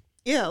not.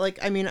 Yeah, like,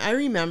 I mean, I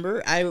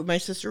remember my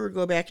sister would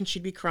go back and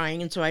she'd be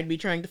crying, and so I'd be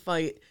trying to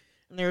fight,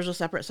 and there was a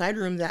separate side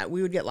room that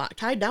we would get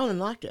tied down and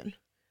locked in.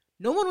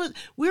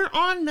 We're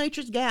on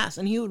nitrous gas,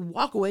 and he would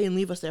walk away and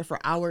leave us there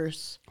for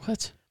hours.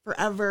 What?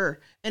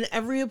 Forever. And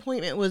every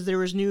appointment there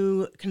was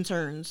new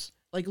concerns.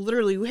 Like,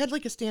 literally, we had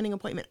like a standing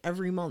appointment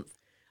every month.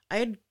 I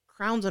had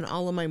crowns on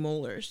all of my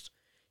molars.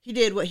 He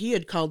did what he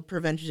had called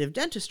preventative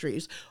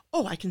dentistries.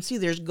 Oh, I can see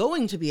there's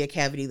going to be a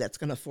cavity that's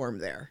going to form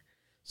there,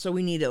 so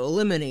we need to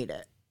eliminate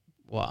it.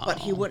 Wow. But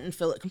he wouldn't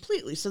fill it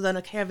completely, so then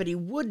a cavity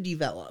would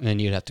develop. And then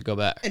you'd have to go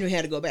back. And we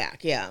had to go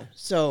back, yeah.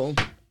 So,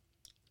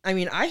 I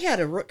mean, I had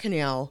a root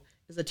canal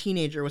as a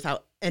teenager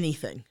without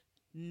anything.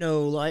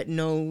 No light,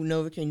 no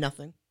Novocaine,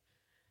 nothing.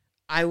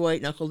 I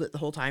white-knuckled it the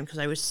whole time because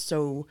I was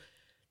so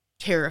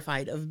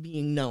terrified of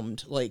being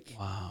numbed, like,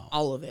 wow.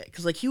 all of it.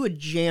 Because, like, he would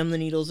jam the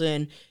needles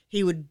in.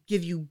 He would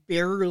give you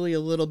barely a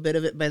little bit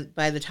of it.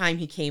 By the time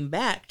he came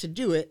back to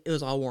do it, it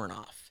was all worn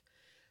off.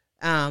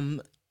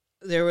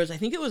 There was, I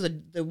think it was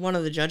one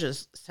of the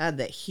judges said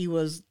that he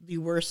was the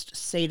worst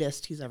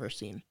sadist he's ever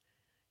seen.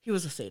 He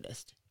was a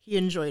sadist. He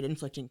enjoyed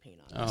inflicting pain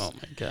on us. Oh,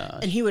 my gosh.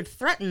 And he would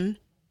threaten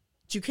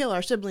to kill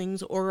our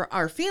siblings or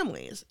our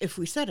families if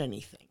we said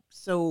anything.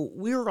 So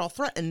we were all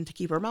threatened to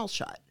keep our mouths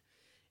shut.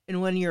 And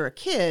when you're a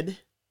kid,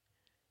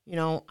 you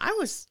know, I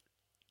was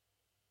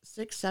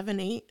 6, 7,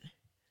 8.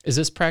 Is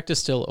this practice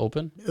still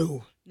open?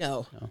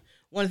 No.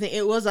 One thing,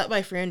 it was up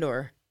by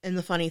Frandor. And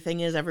the funny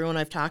thing is, everyone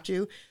I've talked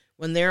to,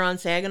 when they're on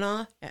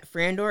Saginaw at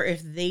Frandor,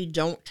 if they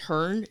don't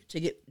turn to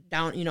get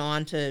down, you know,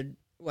 onto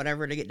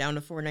whatever to get down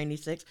to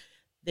 496,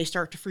 they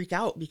start to freak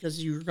out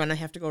because you're going to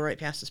have to go right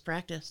past this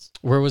practice.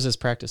 Where was this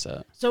practice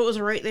at? So it was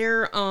right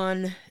there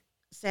on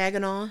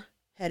Saginaw,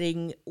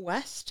 heading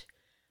west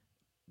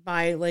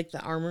by, like,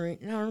 the Armory.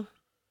 No.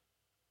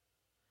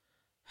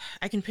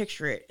 I can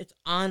picture it. It's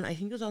on, I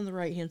think it was on the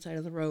right-hand side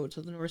of the road,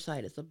 so the north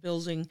side. It's a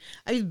building.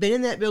 I've been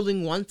in that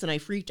building once, and I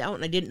freaked out,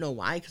 and I didn't know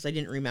why, because I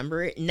didn't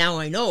remember it. And now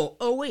I know,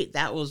 oh, wait,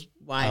 that was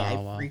why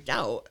I freaked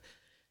out.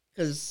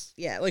 Because,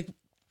 yeah, like,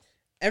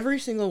 every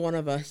single one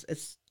of us,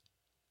 it's,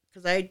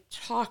 because I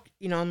talk,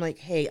 you know, I'm like,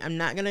 hey, I'm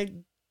not going to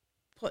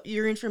put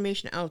your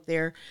information out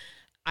there.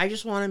 I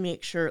just want to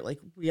make sure, like,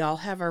 we all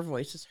have our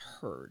voices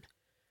heard.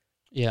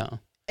 Yeah.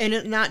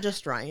 And not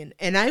just Ryan.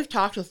 And I've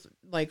talked with,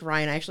 like,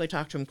 Ryan. I actually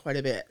talked to him quite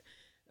a bit.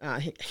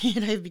 He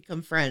and I have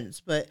become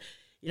friends. But,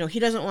 you know, he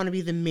doesn't want to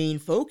be the main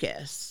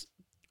focus.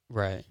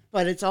 Right.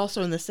 But it's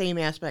also in the same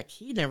aspect,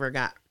 he never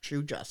got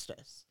true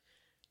justice.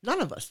 None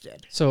of us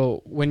did.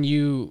 So when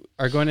you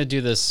are going to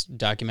do this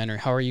documentary,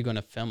 how are you going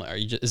to film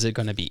it? Is it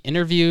going to be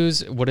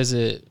interviews? What is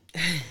it?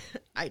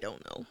 I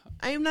don't know.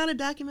 I am not a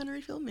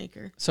documentary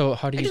filmmaker. So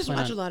how do you I just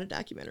watch a lot of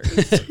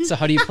documentaries. So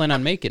how do you plan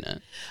on making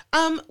it?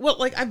 Well,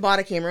 like, I bought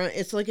a camera.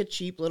 It's like a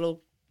cheap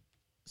little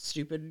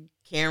stupid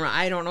camera.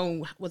 I don't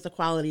know what the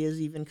quality is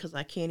even, because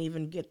I can't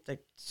even get the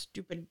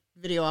stupid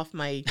video off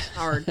my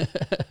card.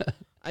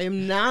 I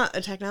am not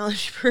a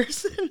technology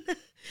person.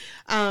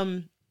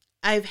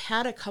 I've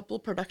had a couple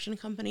production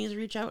companies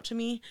reach out to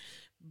me,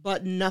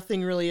 but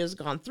nothing really has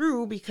gone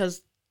through,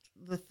 because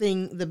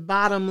the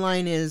bottom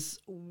line is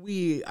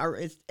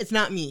it's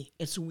not me,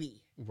 it's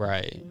we.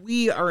 Right.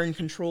 We are in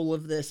control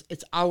of this.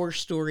 It's our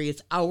story.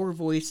 It's our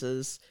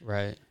voices.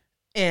 Right.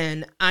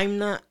 And I'm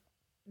not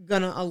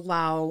going to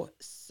allow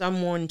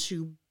someone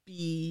to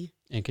be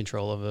in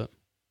control of it.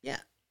 Yeah.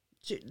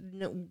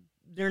 No,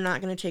 they're not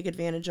going to take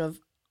advantage of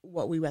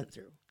what we went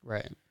through.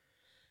 Right.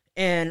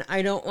 And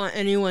I don't want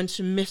anyone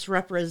to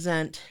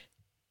misrepresent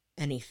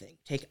anything,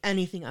 take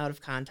anything out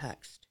of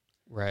context.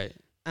 Right.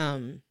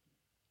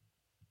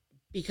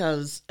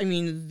 Because, I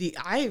mean,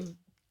 I've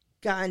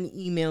gotten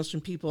emails from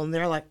people, and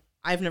they're like,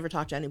 I've never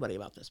talked to anybody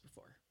about this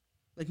before.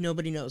 Like,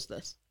 nobody knows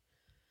this.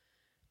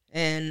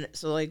 And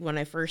so, like, when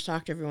I first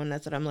talked to everyone,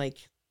 that's what I'm like,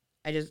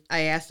 I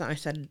asked them, I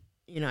said,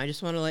 you know, I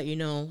just want to let you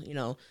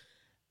know,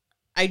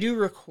 I do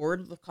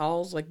record the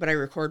calls, like, but I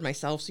record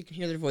myself so you can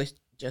hear their voice,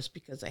 just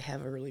because I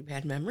have a really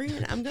bad memory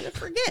and I'm going to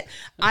forget.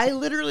 I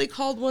literally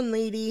called one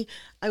lady.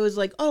 I was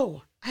like,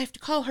 oh, I have to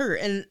call her.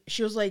 And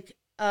she was like,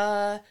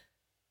 are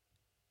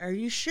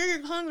you sure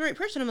you're calling the right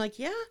person? I'm like,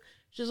 yeah.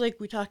 She's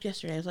like, we talked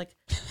yesterday. I was like,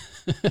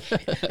 I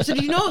said, so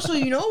you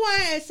know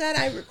why I said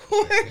I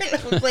record? I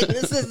was like,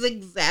 this is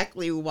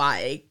exactly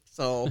why.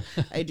 So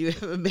I do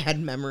have a bad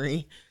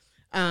memory.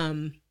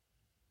 But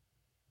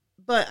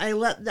I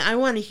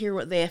want to hear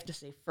what they have to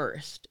say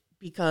first,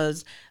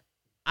 because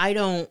I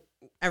don't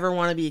ever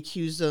want to be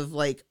accused of,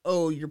 like,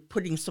 oh, you're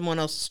putting someone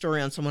else's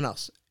story on someone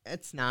else.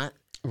 It's not.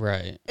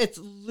 Right. It's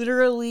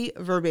literally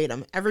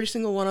verbatim. Every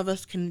single one of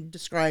us can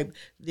describe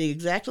the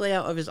exact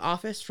layout of his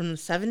office from the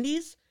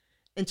 70s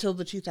until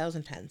the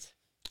 2010s.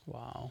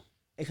 Wow.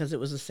 Because it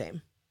was the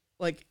same.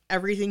 Like,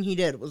 everything he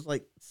did was,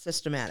 like,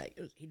 systematic.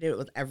 He did it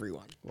with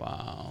everyone.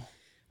 Wow.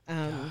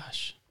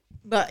 Gosh.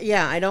 But,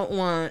 yeah, I don't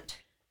want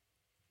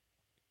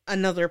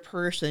another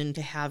person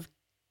to have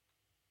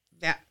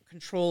that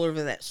control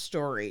over that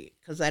story,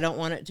 because I don't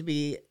want it to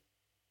be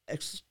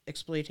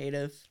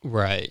exploitative.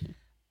 Right.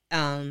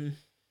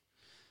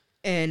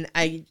 And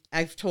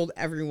I've told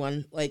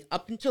everyone, like,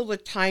 up until the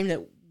time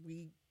that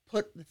we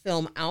put the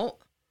film out,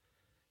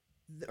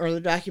 or the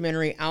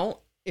documentary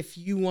out, if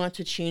you want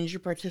to change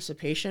your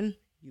participation,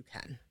 you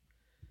can.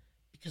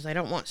 Because I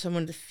don't want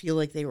someone to feel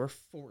like they were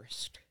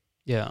forced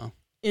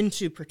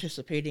into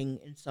participating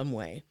in some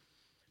way.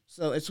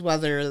 So it's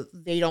whether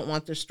they don't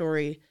want their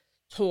story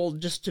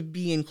told just to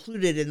be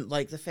included in,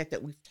 like, the fact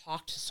that we've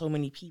talked to so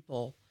many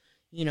people,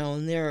 you know,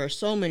 and there are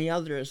so many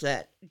others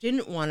that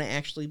didn't want to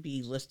actually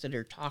be listed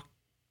or talk,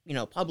 you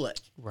know, public.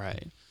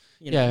 Right.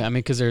 You know? Yeah, I mean,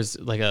 because there's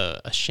like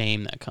a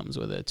shame that comes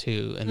with it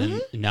too, and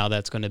then now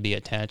that's going to be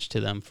attached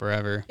to them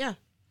forever. Yeah.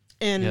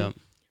 And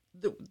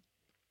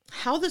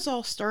how this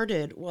all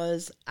started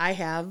was, I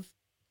have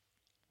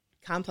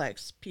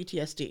complex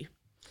PTSD.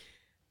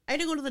 I had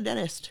to go to the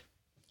dentist.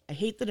 I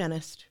hate the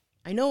dentist.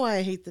 I know why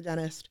I hate the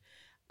dentist.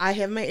 I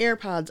have my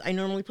AirPods. I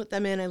normally put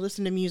them in. I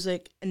listen to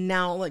music. And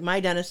now, like, my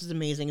dentist is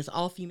amazing. It's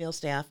all female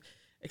staff,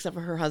 except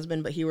for her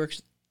husband, but he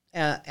works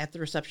at the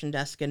reception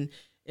desk. And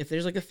if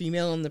there's, like, a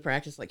female in the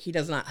practice, like, he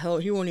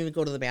won't even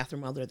go to the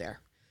bathroom while they're there.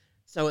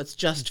 So it's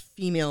just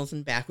females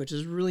in back, which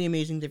is really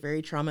amazing. They're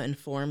very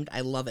trauma-informed.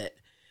 I love it.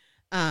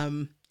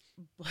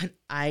 But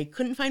I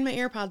couldn't find my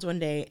AirPods one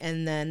day,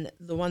 and then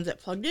the ones that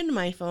plugged into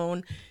my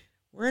phone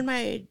were in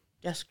my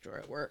desk drawer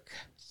at work.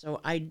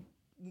 So I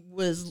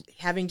was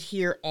having to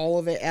hear all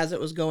of it as it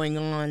was going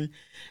on,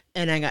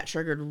 and I got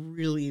triggered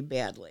really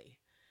badly.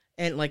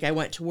 And, like, I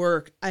went to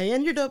work.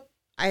 We're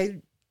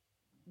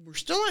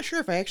still not sure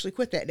if I actually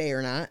quit that day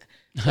or not.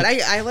 But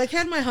I like,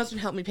 had my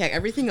husband help me pack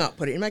everything up,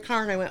 put it in my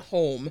car, and I went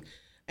home.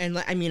 And,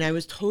 I mean, I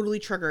was totally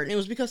triggered. And it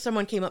was because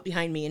someone came up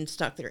behind me and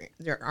stuck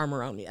their arm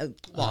around me. I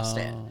lost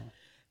it.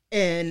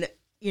 And,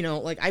 you know,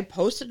 like, I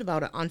posted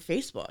about it on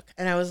Facebook.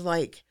 And I was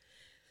like,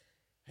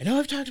 I know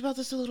I've talked about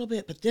this a little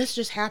bit, but this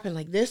just happened.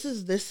 Like, this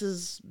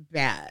is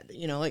bad.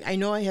 You know, like, I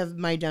know I have,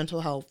 my dental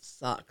health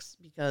sucks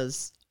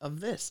because of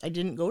this. I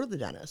didn't go to the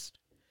dentist.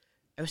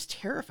 I was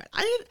terrified.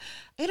 I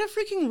had a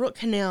freaking root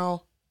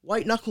canal,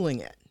 white knuckling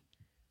it.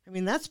 I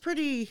mean, that's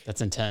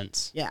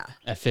intense. Yeah.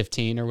 At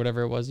 15 or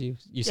whatever it was, you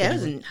said? Yeah, I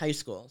was in high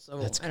school. So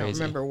that's crazy. I don't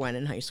remember when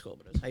in high school,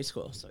 but it was high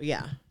school. So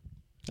yeah.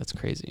 That's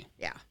crazy.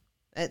 Yeah.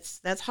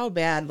 That's how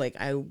bad, like,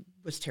 I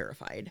was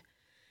terrified.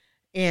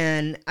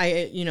 And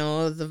I, you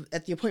know,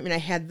 at the appointment I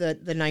had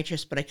the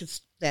nitrous, but I could,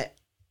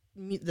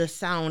 the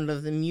sound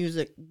of the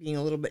music being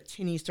a little bit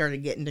tinny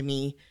started getting to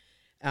me.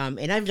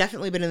 And I've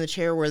definitely been in the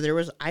chair where there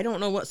was, I don't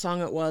know what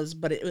song it was,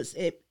 but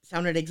it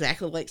sounded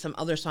exactly like some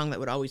other song that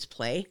would always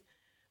play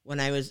when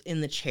I was in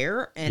the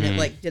chair. And it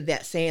like did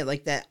that saying,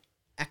 like that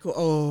echo.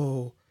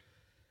 Oh,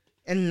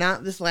 and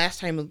not this last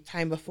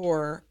time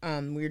before,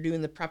 we were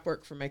doing the prep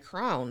work for my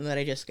crown that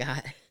I just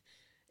got.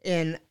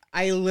 And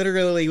I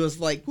literally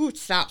was like, ooh,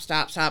 stop.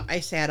 I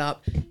sat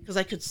up because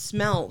I could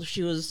smell.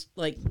 She was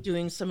like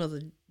doing some of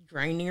the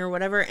grinding or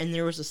whatever. And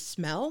there was a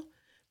smell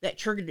that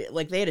triggered it.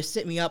 Like, they had to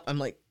sit me up. I'm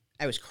like,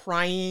 I was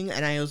crying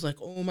and I was like,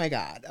 oh my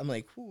God. I'm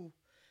like, whew.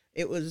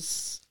 It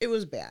was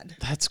bad.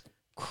 That's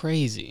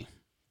crazy.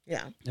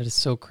 Yeah. That is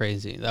so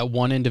crazy. That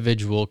one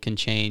individual can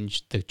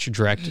change the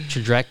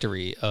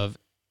trajectory of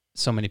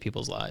so many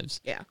people's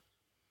lives. Yeah.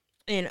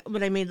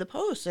 But I made the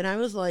post and I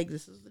was like,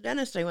 this is the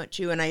dentist I went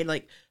to. And I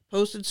like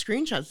posted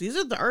screenshots. These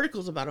are the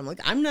articles about him. Like,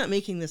 I'm not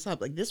making this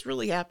up. Like, this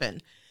really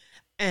happened.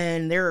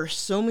 And there are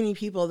so many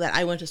people that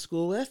I went to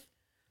school with.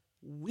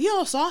 We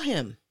all saw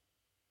him.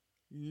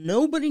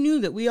 Nobody knew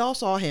that we all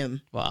saw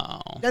him.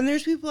 Wow. Then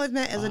there's people I've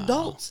met as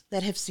adults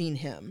that have seen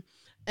him.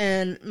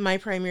 And my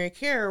primary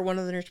care, one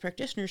of the nurse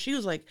practitioners, she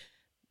was like,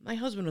 my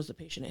husband was a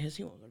patient at his.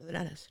 He won't go to the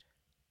dentist.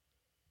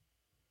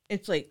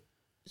 It's like,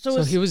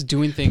 so he was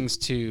doing things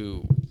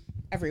to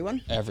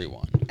everyone.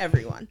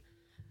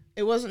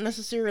 It wasn't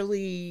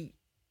necessarily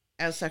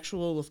as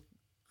sexual with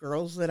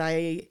girls that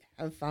I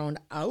have found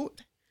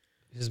out.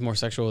 He was more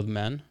sexual with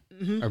men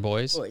or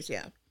boys? Boys,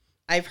 yeah.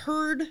 I've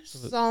heard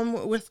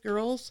some with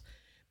girls,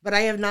 but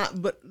I have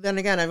not. But then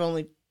again, I've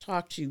only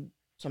talked to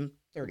some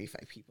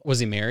 35 people. Was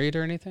he married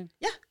or anything?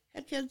 Yeah,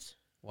 had kids.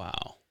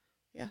 Wow.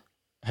 Yeah.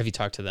 Have you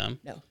talked to them?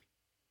 No.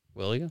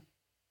 Will you?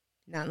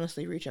 Not unless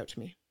they reach out to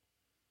me.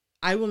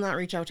 I will not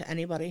reach out to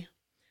anybody.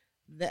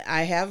 That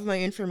I have my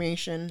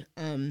information.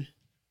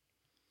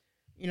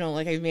 You know,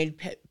 like I've made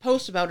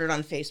posts about it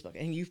on Facebook,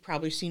 and you've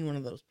probably seen one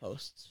of those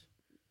posts.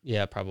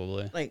 Yeah,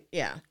 probably. Like,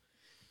 yeah.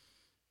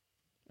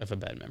 I have a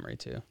bad memory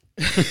too.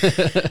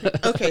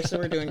 Okay, so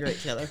we're doing great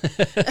together.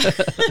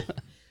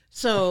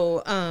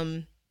 So,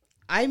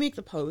 I make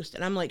the post,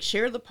 and I'm like,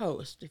 share the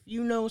post. If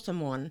you know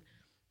someone,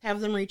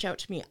 have them reach out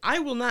to me. I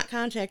will not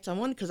contact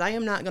someone because I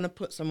am not going to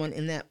put someone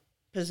in that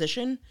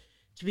position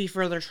to be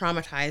further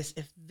traumatized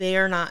if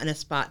they're not in a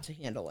spot to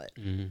handle it.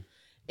 Mm-hmm.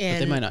 And but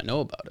they might not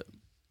know about it.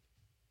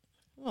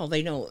 Well,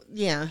 they know,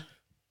 yeah.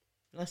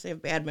 Unless they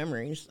have bad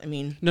memories. I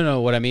mean...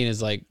 No, what I mean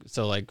is like,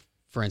 so like,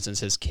 for instance,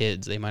 his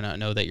kids, they might not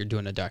know that you're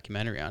doing a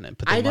documentary on it,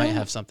 but they might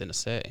have something to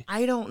say.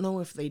 I don't know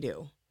if they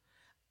do.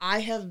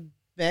 I have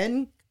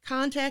been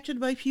contacted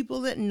by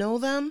people that know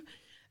them,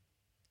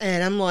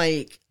 and I'm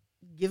like,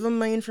 give them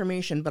my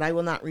information, but I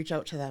will not reach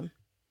out to them.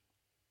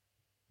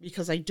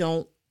 Because I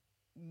don't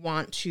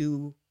want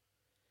to...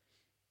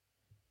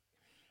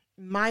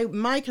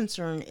 My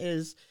concern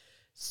is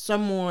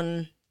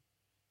someone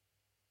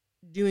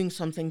doing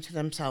something to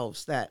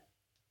themselves that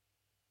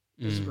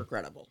is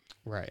regrettable.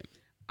 Right.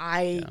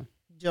 I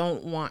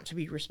don't want to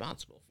be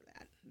responsible for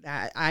that.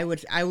 That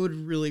I would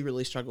really,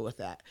 really struggle with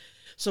that.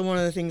 So one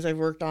of the things I've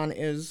worked on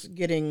is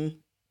getting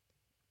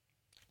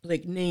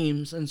like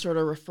names and sort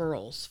of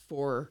referrals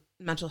for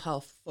mental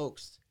health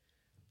folks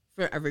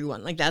for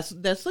everyone. Like that's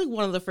like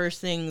one of the first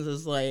things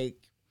is like,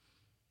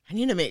 I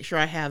need to make sure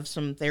I have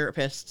some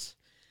therapists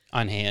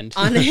on hand,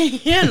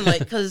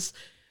 like, cause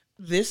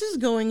this is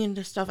going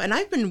into stuff. And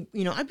I've been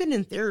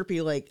in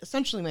therapy like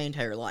essentially my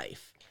entire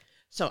life.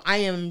 So I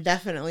am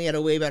definitely at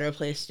a way better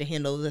place to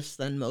handle this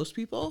than most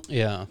people.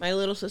 Yeah. My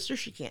little sister,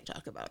 she can't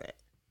talk about it.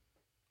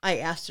 I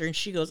asked her and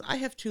she goes, I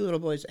have 2 little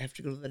boys that have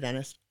to go to the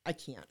dentist. I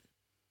can't.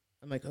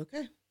 I'm like,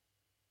 okay,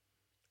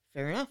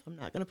 fair enough. I'm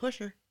not going to push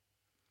her.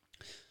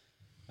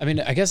 I mean,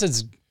 I guess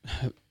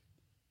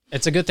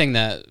it's a good thing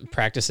that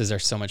practices are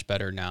so much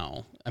better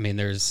now. I mean,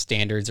 there's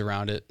standards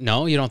around it.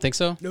 No, you don't think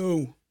so?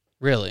 No.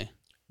 Really?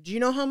 Do you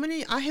know how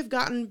many? I have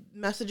gotten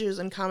messages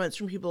and comments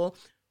from people.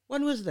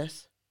 When was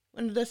this?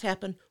 When did this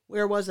happen?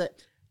 Where was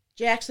it?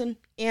 Jackson,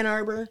 Ann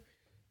Arbor,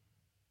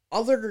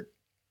 other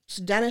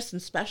dentists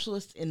and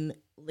specialists in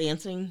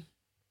Lansing.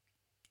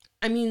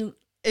 I mean,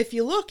 if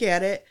you look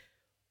at it,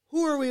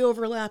 who are we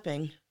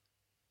overlapping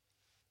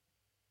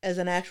as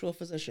an actual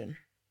physician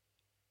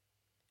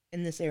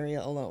in this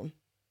area alone?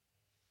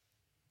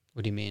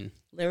 What do you mean?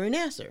 Larry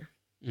Nasser.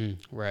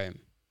 Right.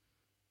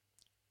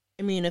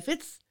 I mean, if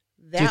it's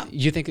that...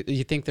 You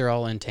think they're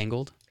all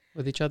entangled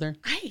with each other?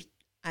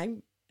 I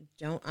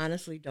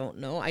honestly don't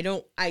know.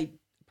 I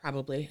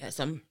probably at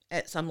some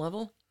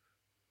level.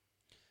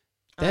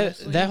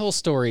 honestly. That whole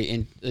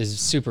story is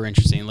super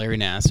interesting, Larry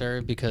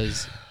Nassar,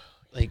 because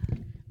like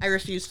I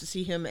refused to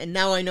see him, and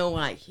now I know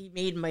why. He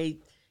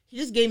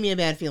just gave me a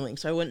bad feeling,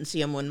 so I wouldn't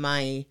see him when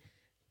my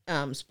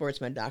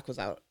sports med doc was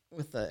out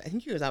I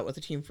think he was out with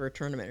the team for a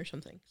tournament or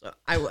something. So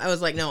I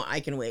was like, no, I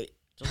can wait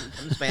till he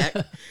comes back.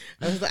 I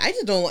was like, I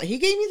just don't want. He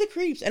gave me the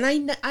creeps, and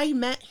I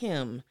met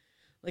him.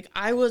 Like,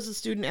 I was a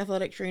student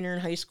athletic trainer in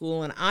high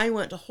school, and I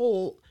went to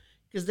Holt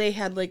because they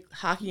had like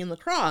hockey and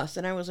lacrosse,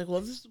 and I was like,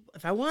 well,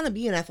 if I want to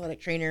be an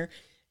athletic trainer,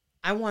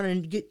 I want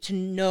to get to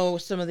know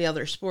some of the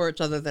other sports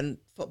other than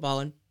football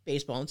and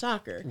baseball and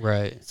soccer.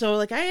 right. So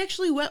like, I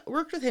actually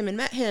worked with him and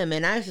met him,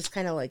 and I was just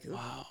kind of like,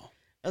 Wow.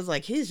 I was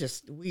like, he's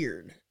just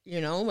weird, you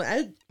know.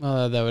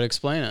 Well, that would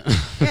explain it.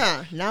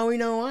 Yeah, now we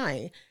know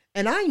why.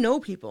 And I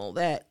know people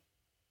that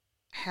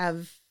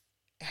have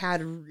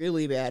had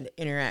really bad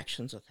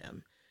interactions with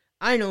him.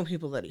 I know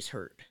people that he's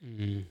hurt.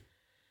 Mm.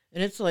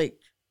 And it's like,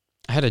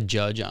 I had a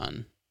judge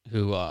on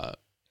who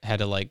had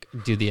to like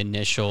do the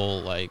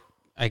initial like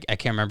I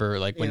can't remember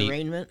like the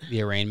arraignment.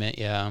 The arraignment,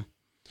 yeah.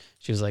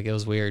 She was like, it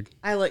was weird.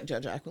 I like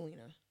Judge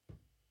Aquilina.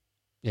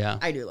 Yeah.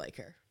 I do like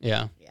her.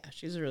 Yeah. Yeah,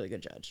 she's a really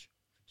good judge.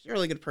 She's a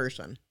really good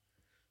person.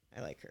 I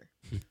like her.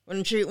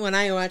 When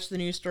I watched the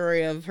news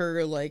story of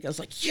her, like, I was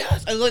like,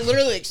 yes! I was like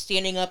literally like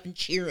standing up and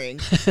cheering.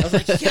 I was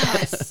like,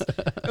 yes!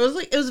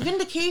 It was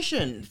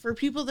vindication for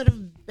people that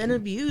have been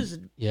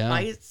abused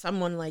by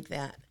someone like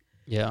that.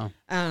 Yeah.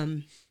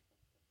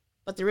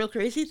 But the real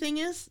crazy thing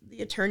is,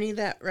 the attorney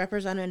that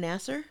represented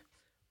Nassar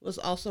was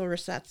also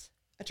Resette's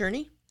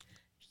attorney.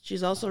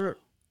 She's also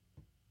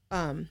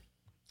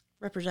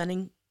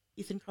representing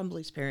Ethan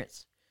Crumbly's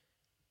parents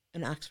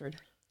in Oxford.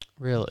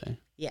 Really?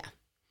 Yeah.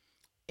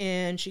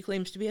 And she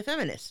claims to be a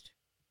feminist.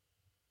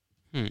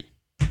 I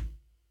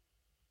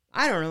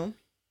don't know.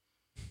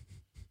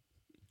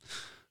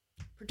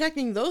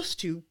 Protecting those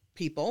two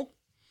people,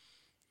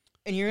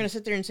 and you're going to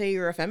sit there and say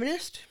you're a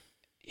feminist?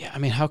 Yeah, I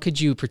mean, how could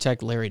you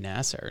protect Larry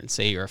Nassar and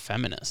say you're a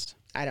feminist?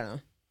 I don't know.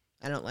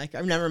 I don't like her.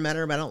 I've never met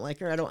her, but I don't like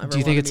her. I don't ever. Do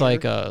you think wanna it's meet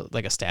like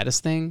her. a status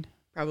thing?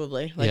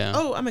 Probably. Like, Yeah.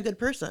 oh, I'm a good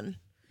person.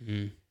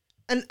 Mm.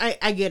 And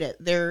I get it.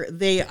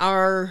 They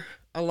are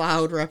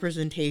allowed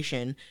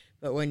representation,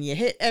 but when you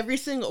hit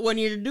when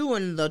you're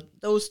doing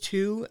those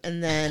two,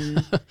 and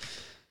then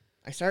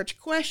I start to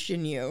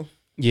question you.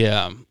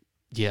 Yeah.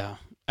 Yeah.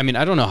 I mean,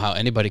 I don't know how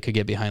anybody could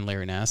get behind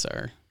Larry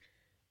Nassar.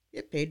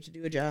 Get paid to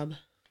do a job,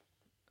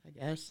 I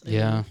guess.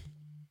 Yeah.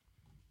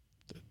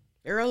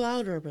 They're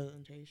allowed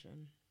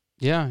representation.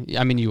 Yeah.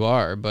 I mean, you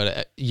are,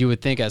 but you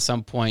would think at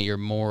some point your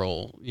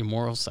moral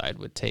side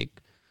would take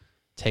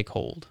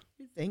hold.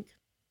 You'd think.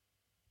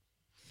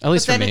 At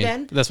least But for then me.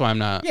 again- That's why I'm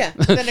not. Yeah.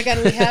 But then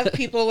again, we have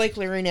people like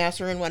Larry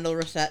Nassar and Wendell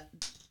Resett.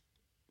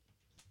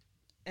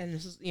 And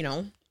this is,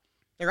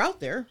 they're out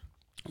there.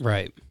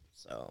 Right.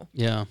 So.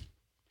 Yeah.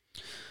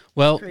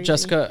 Well, Crazy.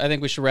 Jessica, I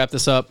think we should wrap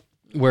this up.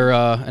 We're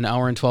an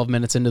hour and 12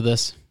 minutes into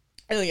this.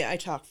 Oh, yeah, I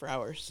talk for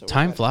hours. So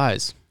Time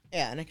flies.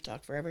 Yeah, and I could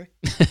talk forever.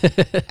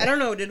 I don't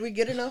know. Did we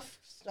get enough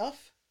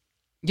stuff?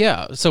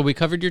 Yeah. So we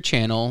covered your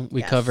channel.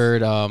 We Yes.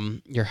 covered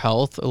your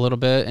health a little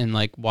bit and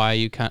like how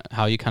you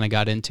kind of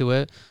got into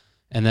it.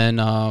 And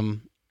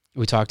then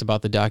we talked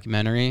about the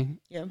documentary,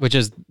 which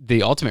is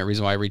the ultimate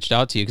reason why I reached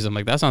out to you, because I'm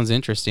like, that sounds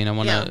interesting. I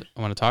want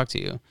to talk to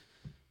you.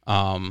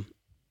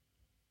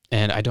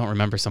 And I don't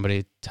remember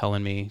somebody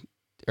telling me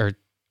or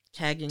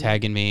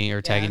tagging me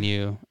or tagging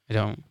you. I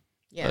don't.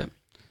 Yeah. But.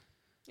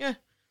 Yeah.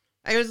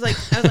 I was like,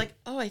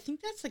 oh, I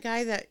think that's the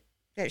guy that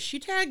she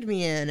tagged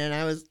me in, and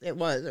it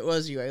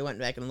was you. I went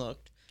back and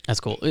looked. That's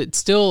cool. It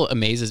still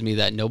amazes me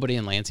that nobody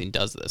in Lansing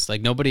does this.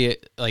 Like nobody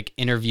like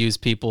interviews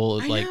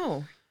people. I like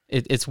know.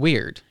 It's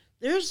weird.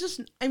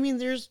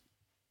 There's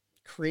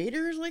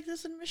creators like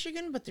this in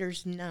Michigan, but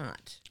there's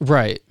not.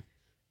 Right.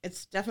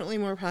 It's definitely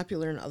more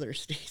popular in other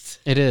states.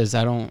 It is.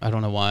 I don't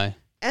know why.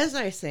 As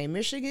I say,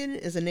 Michigan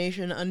is a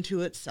nation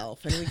unto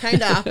itself, and we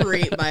kind of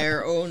operate by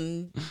our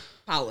own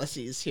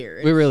policies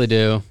here. We really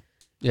do.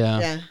 Yeah.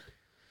 Yeah.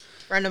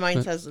 A friend of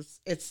mine says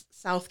it's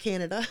South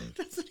Canada.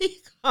 That's what he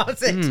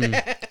calls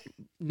it.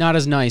 Not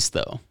as nice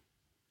though.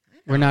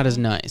 We're not as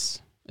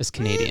nice as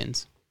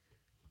Canadians.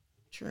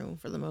 True,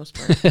 for the most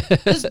part.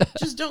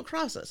 just don't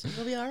cross us, and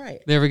you'll be all right.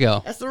 There we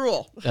go. That's the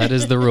rule. That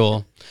is the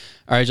rule.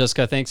 All right,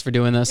 Jessica, thanks for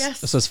doing this. Yes.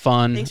 This was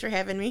fun. Thanks for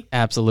having me.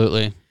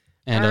 Absolutely.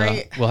 And All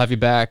right. we'll have you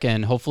back,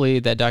 and hopefully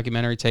that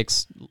documentary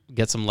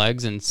get some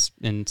legs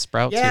and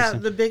sprouts. Yeah,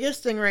 the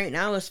biggest thing right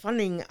now is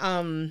funding.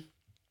 And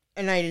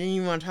I didn't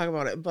even want to talk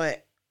about it,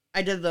 but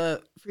I did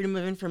the Freedom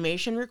of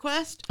Information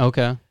request.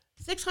 Okay.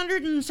 $600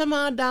 and some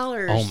odd.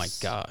 Oh my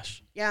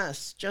gosh.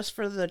 Yes, just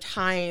for the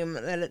time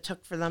that it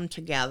took for them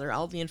to gather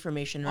all the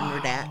information under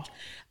that.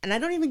 And I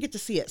don't even get to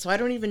see it, so I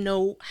don't even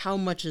know how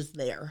much is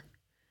there.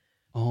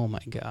 Oh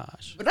my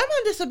gosh. But I'm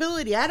on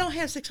disability. I don't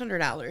have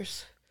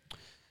 $600.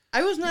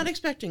 I was not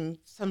expecting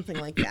something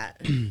like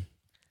that.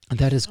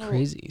 That is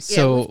crazy. Yeah,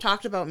 So we've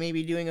talked about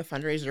maybe doing a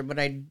fundraiser, but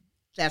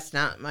that's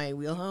not my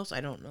wheelhouse.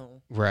 I don't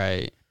know.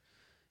 right.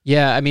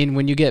 Yeah, I mean,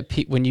 when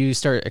you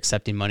start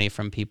accepting money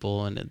from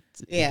people, and it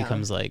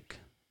becomes like,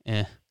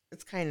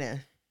 it's kind of,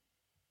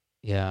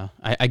 Yeah,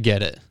 I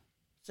get it.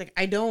 it's like,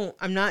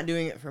 I'm not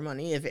doing it for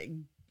money. If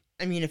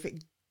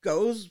it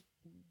goes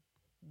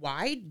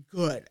wide,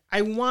 good.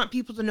 I want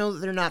people to know that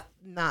they're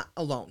not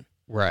alone.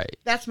 Right.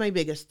 That's my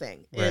biggest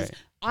thing. Is Right.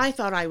 I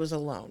thought I was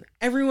alone.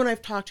 Everyone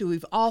I've talked to,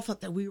 we've all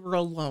thought that we were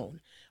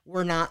alone.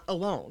 We're not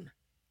alone.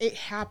 It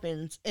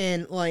happens.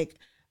 And like,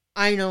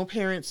 I know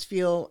parents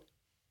feel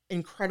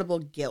incredible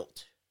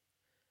guilt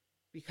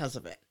because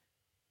of it.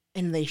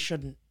 And they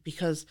shouldn't,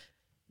 because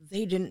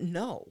they didn't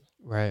know.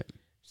 Right.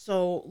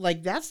 So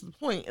like, that's the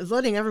point, is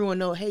letting everyone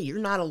know, hey, you're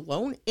not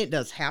alone. It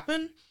does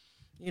happen.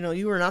 You know,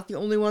 you are not the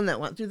only one that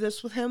went through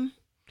this with him.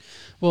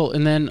 Well,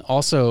 and then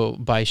also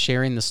by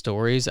sharing the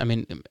stories, I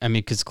mean,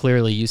 because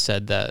clearly you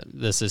said that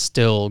this is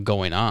still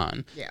going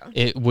on. Yeah.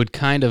 It would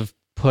kind of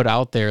put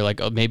out there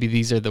like, oh, maybe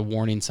these are the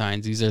warning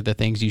signs. These are the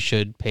things you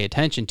should pay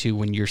attention to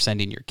when you're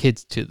sending your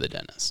kids to the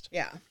dentist.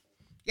 Yeah.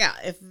 Yeah.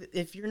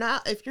 If you're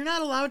not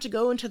allowed to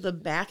go into the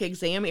back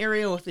exam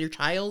area with your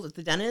child at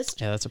the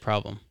dentist, Yeah, that's a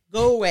problem.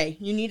 go away.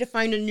 You need to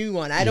find a new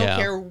one. I don't Yeah.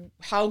 care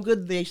how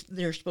good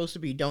they're supposed to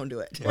be. Don't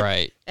do it.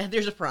 Right. And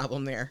there's a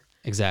problem there.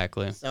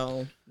 Exactly.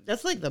 So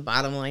that's like the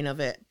bottom line of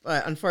it.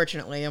 But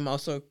unfortunately, I'm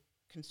also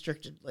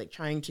constricted, like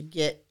trying to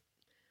get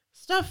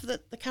stuff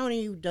that the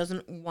county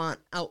doesn't want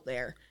out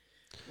there,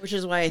 which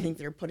is why I think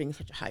they're putting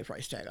such a high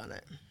price tag on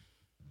it.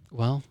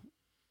 Well,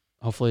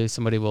 hopefully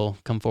somebody will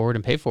come forward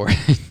and pay for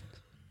it.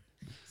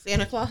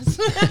 Santa Claus.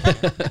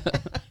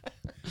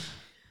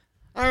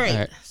 All right. All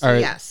right. So All right.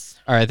 yes.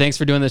 All right. Thanks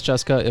for doing this,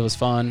 Jessica. It was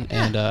fun.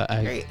 Yeah, And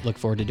I great. look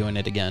forward to doing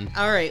it again.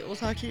 All right. We'll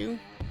talk to you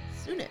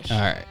soonish. All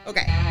right.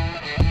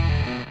 Okay.